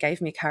loved that. It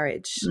gave me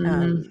courage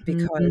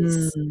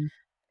because mhm,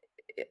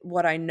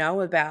 what I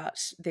know about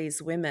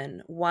these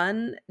women,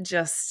 one,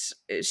 just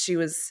she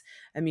was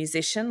a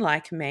musician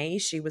like me.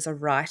 She was a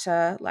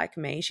writer like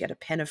me. She had a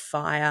pen of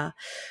fire,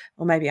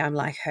 or maybe I'm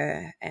like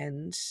her.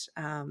 And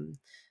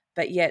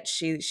but yet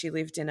she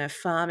lived in a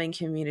farming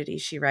community.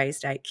 She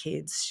raised 8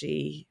 kids.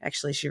 She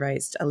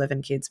raised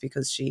 11 kids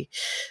because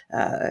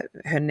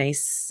her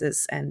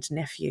nieces and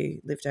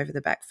nephew lived over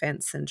the back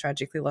fence and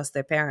tragically lost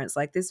their parents.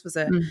 Like this was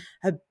mm,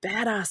 a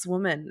badass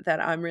woman that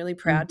I'm really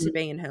proud to mhm,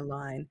 be in her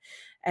line.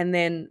 And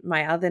then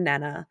my other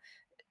nana,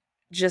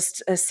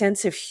 just a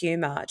sense of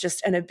humor,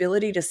 just an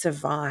ability to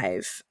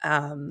survive.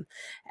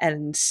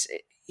 And,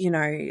 you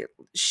know,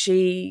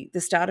 the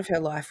start of her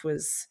life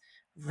was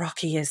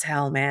rocky as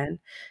hell, man.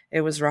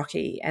 It was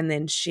rocky. And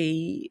then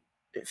she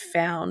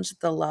found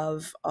the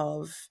love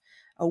of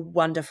a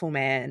wonderful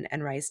man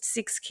and raised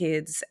 6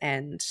 kids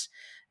and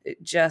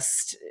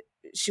just,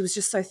 she was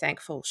just so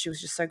thankful. She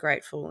was just so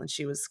grateful and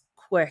she was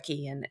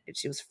quirky and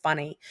she was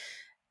funny.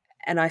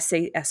 And I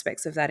see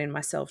aspects of that in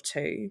myself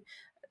too.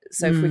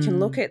 So if we can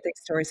look mm, at the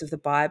stories of the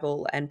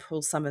Bible and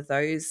pull some of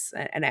those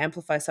and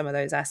amplify some of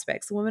those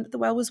aspects, the woman at the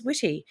well was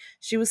witty.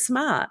 She was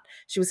smart.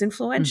 She was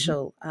mhm,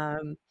 influential.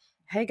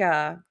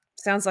 Hagar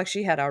sounds like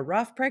she had a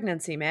rough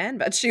pregnancy, man,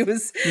 but she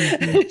was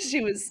mhm.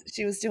 she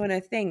was doing her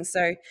thing.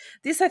 So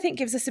this, I think,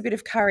 gives us a bit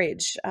of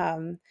courage.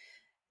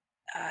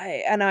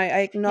 I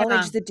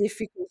Yeah, acknowledge the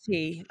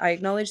difficulty. I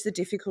acknowledge the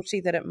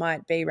difficulty that it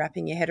might be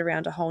wrapping your head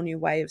around a whole new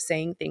way of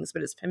seeing things,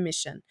 but it's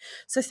permission.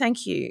 So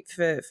thank you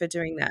for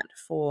doing that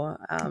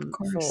of for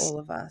course, all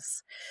of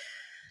us.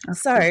 of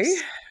So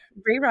course.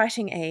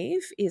 Rewriting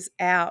Eve is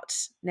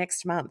out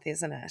next month,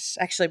 isn't it?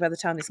 Actually, by the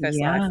time this goes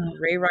live, Yeah,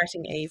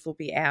 Rewriting Eve will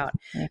be out.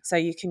 yeah. So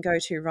you can go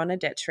to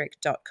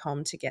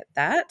ronnadetrick.com to get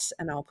that,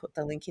 and I'll put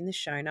the link in the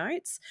show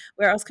notes.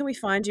 Where else can we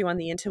find you on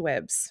the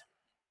interwebs?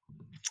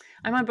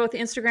 I'm on both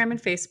Instagram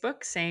and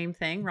Facebook. Same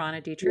thing,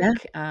 Ronna Yeah.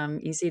 Dietrich.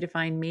 Easy to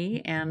find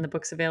me, and the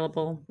book's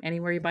available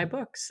anywhere you buy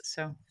books.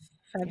 So,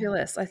 yeah.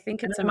 Fabulous. I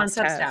think And it's a I'm on must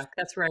have. Substack.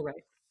 That's where I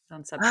write.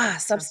 on Substack.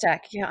 So Substack.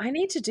 Yeah, I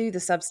need to do the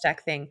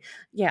Substack thing.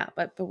 Yeah,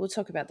 but we'll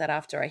talk about that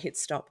after I hit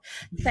stop.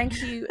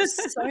 Thank you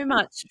so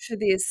much for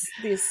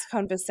this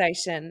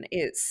conversation.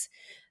 It's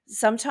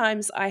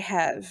sometimes I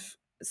have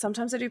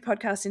sometimes I do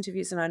podcast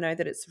interviews and I know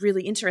that it's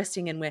really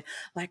interesting and we're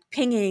like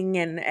pinging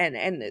and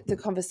the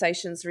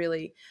conversation's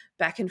really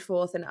back and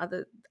forth, and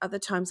other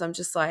times I'm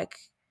just like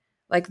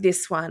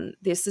this one,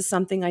 this is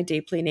something I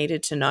deeply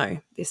needed to know.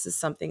 This is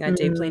something I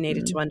deeply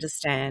needed to mm,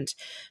 understand,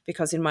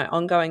 because in my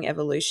ongoing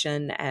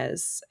evolution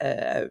as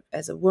a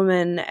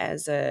woman,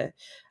 as a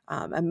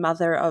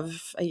mother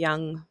of a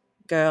young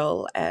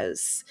girl,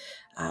 as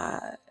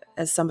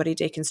somebody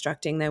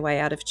deconstructing their way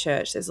out of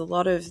church, there's a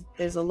lot of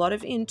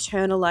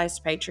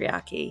internalized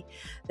patriarchy.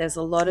 There's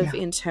a lot of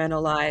yeah, of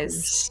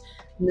internalized course.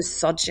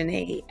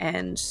 misogyny,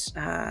 and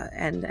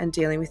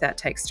dealing with that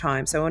takes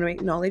time. So I want to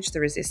acknowledge the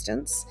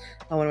resistance.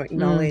 I want to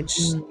acknowledge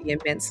Mm, the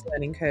immense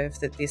learning curve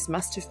that this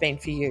must have been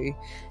for you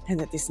and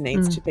that this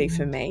needs to be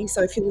for mm, me.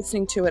 So if you're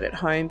listening to it at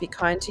home, be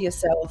kind to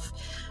yourself.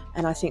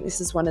 And I think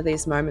this is one of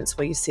these moments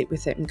where you sit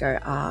with it and go,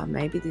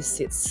 maybe this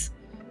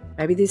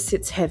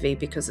sits heavy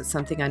because it's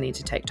something I need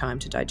to take time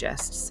to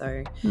digest.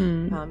 So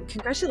mm.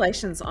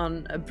 congratulations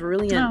on Oh, a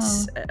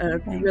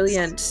thanks.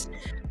 brilliant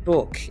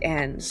book,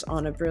 and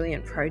on a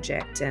brilliant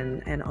project,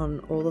 and on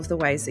all of the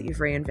ways that you've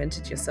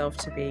reinvented yourself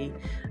to be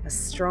a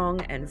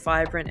strong and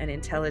vibrant and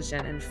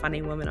intelligent and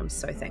funny woman. I'm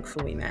so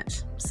thankful we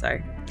met. So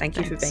thank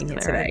you for Thanks, being here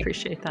Claire. I today.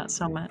 appreciate that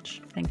so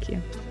much. Thank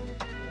you.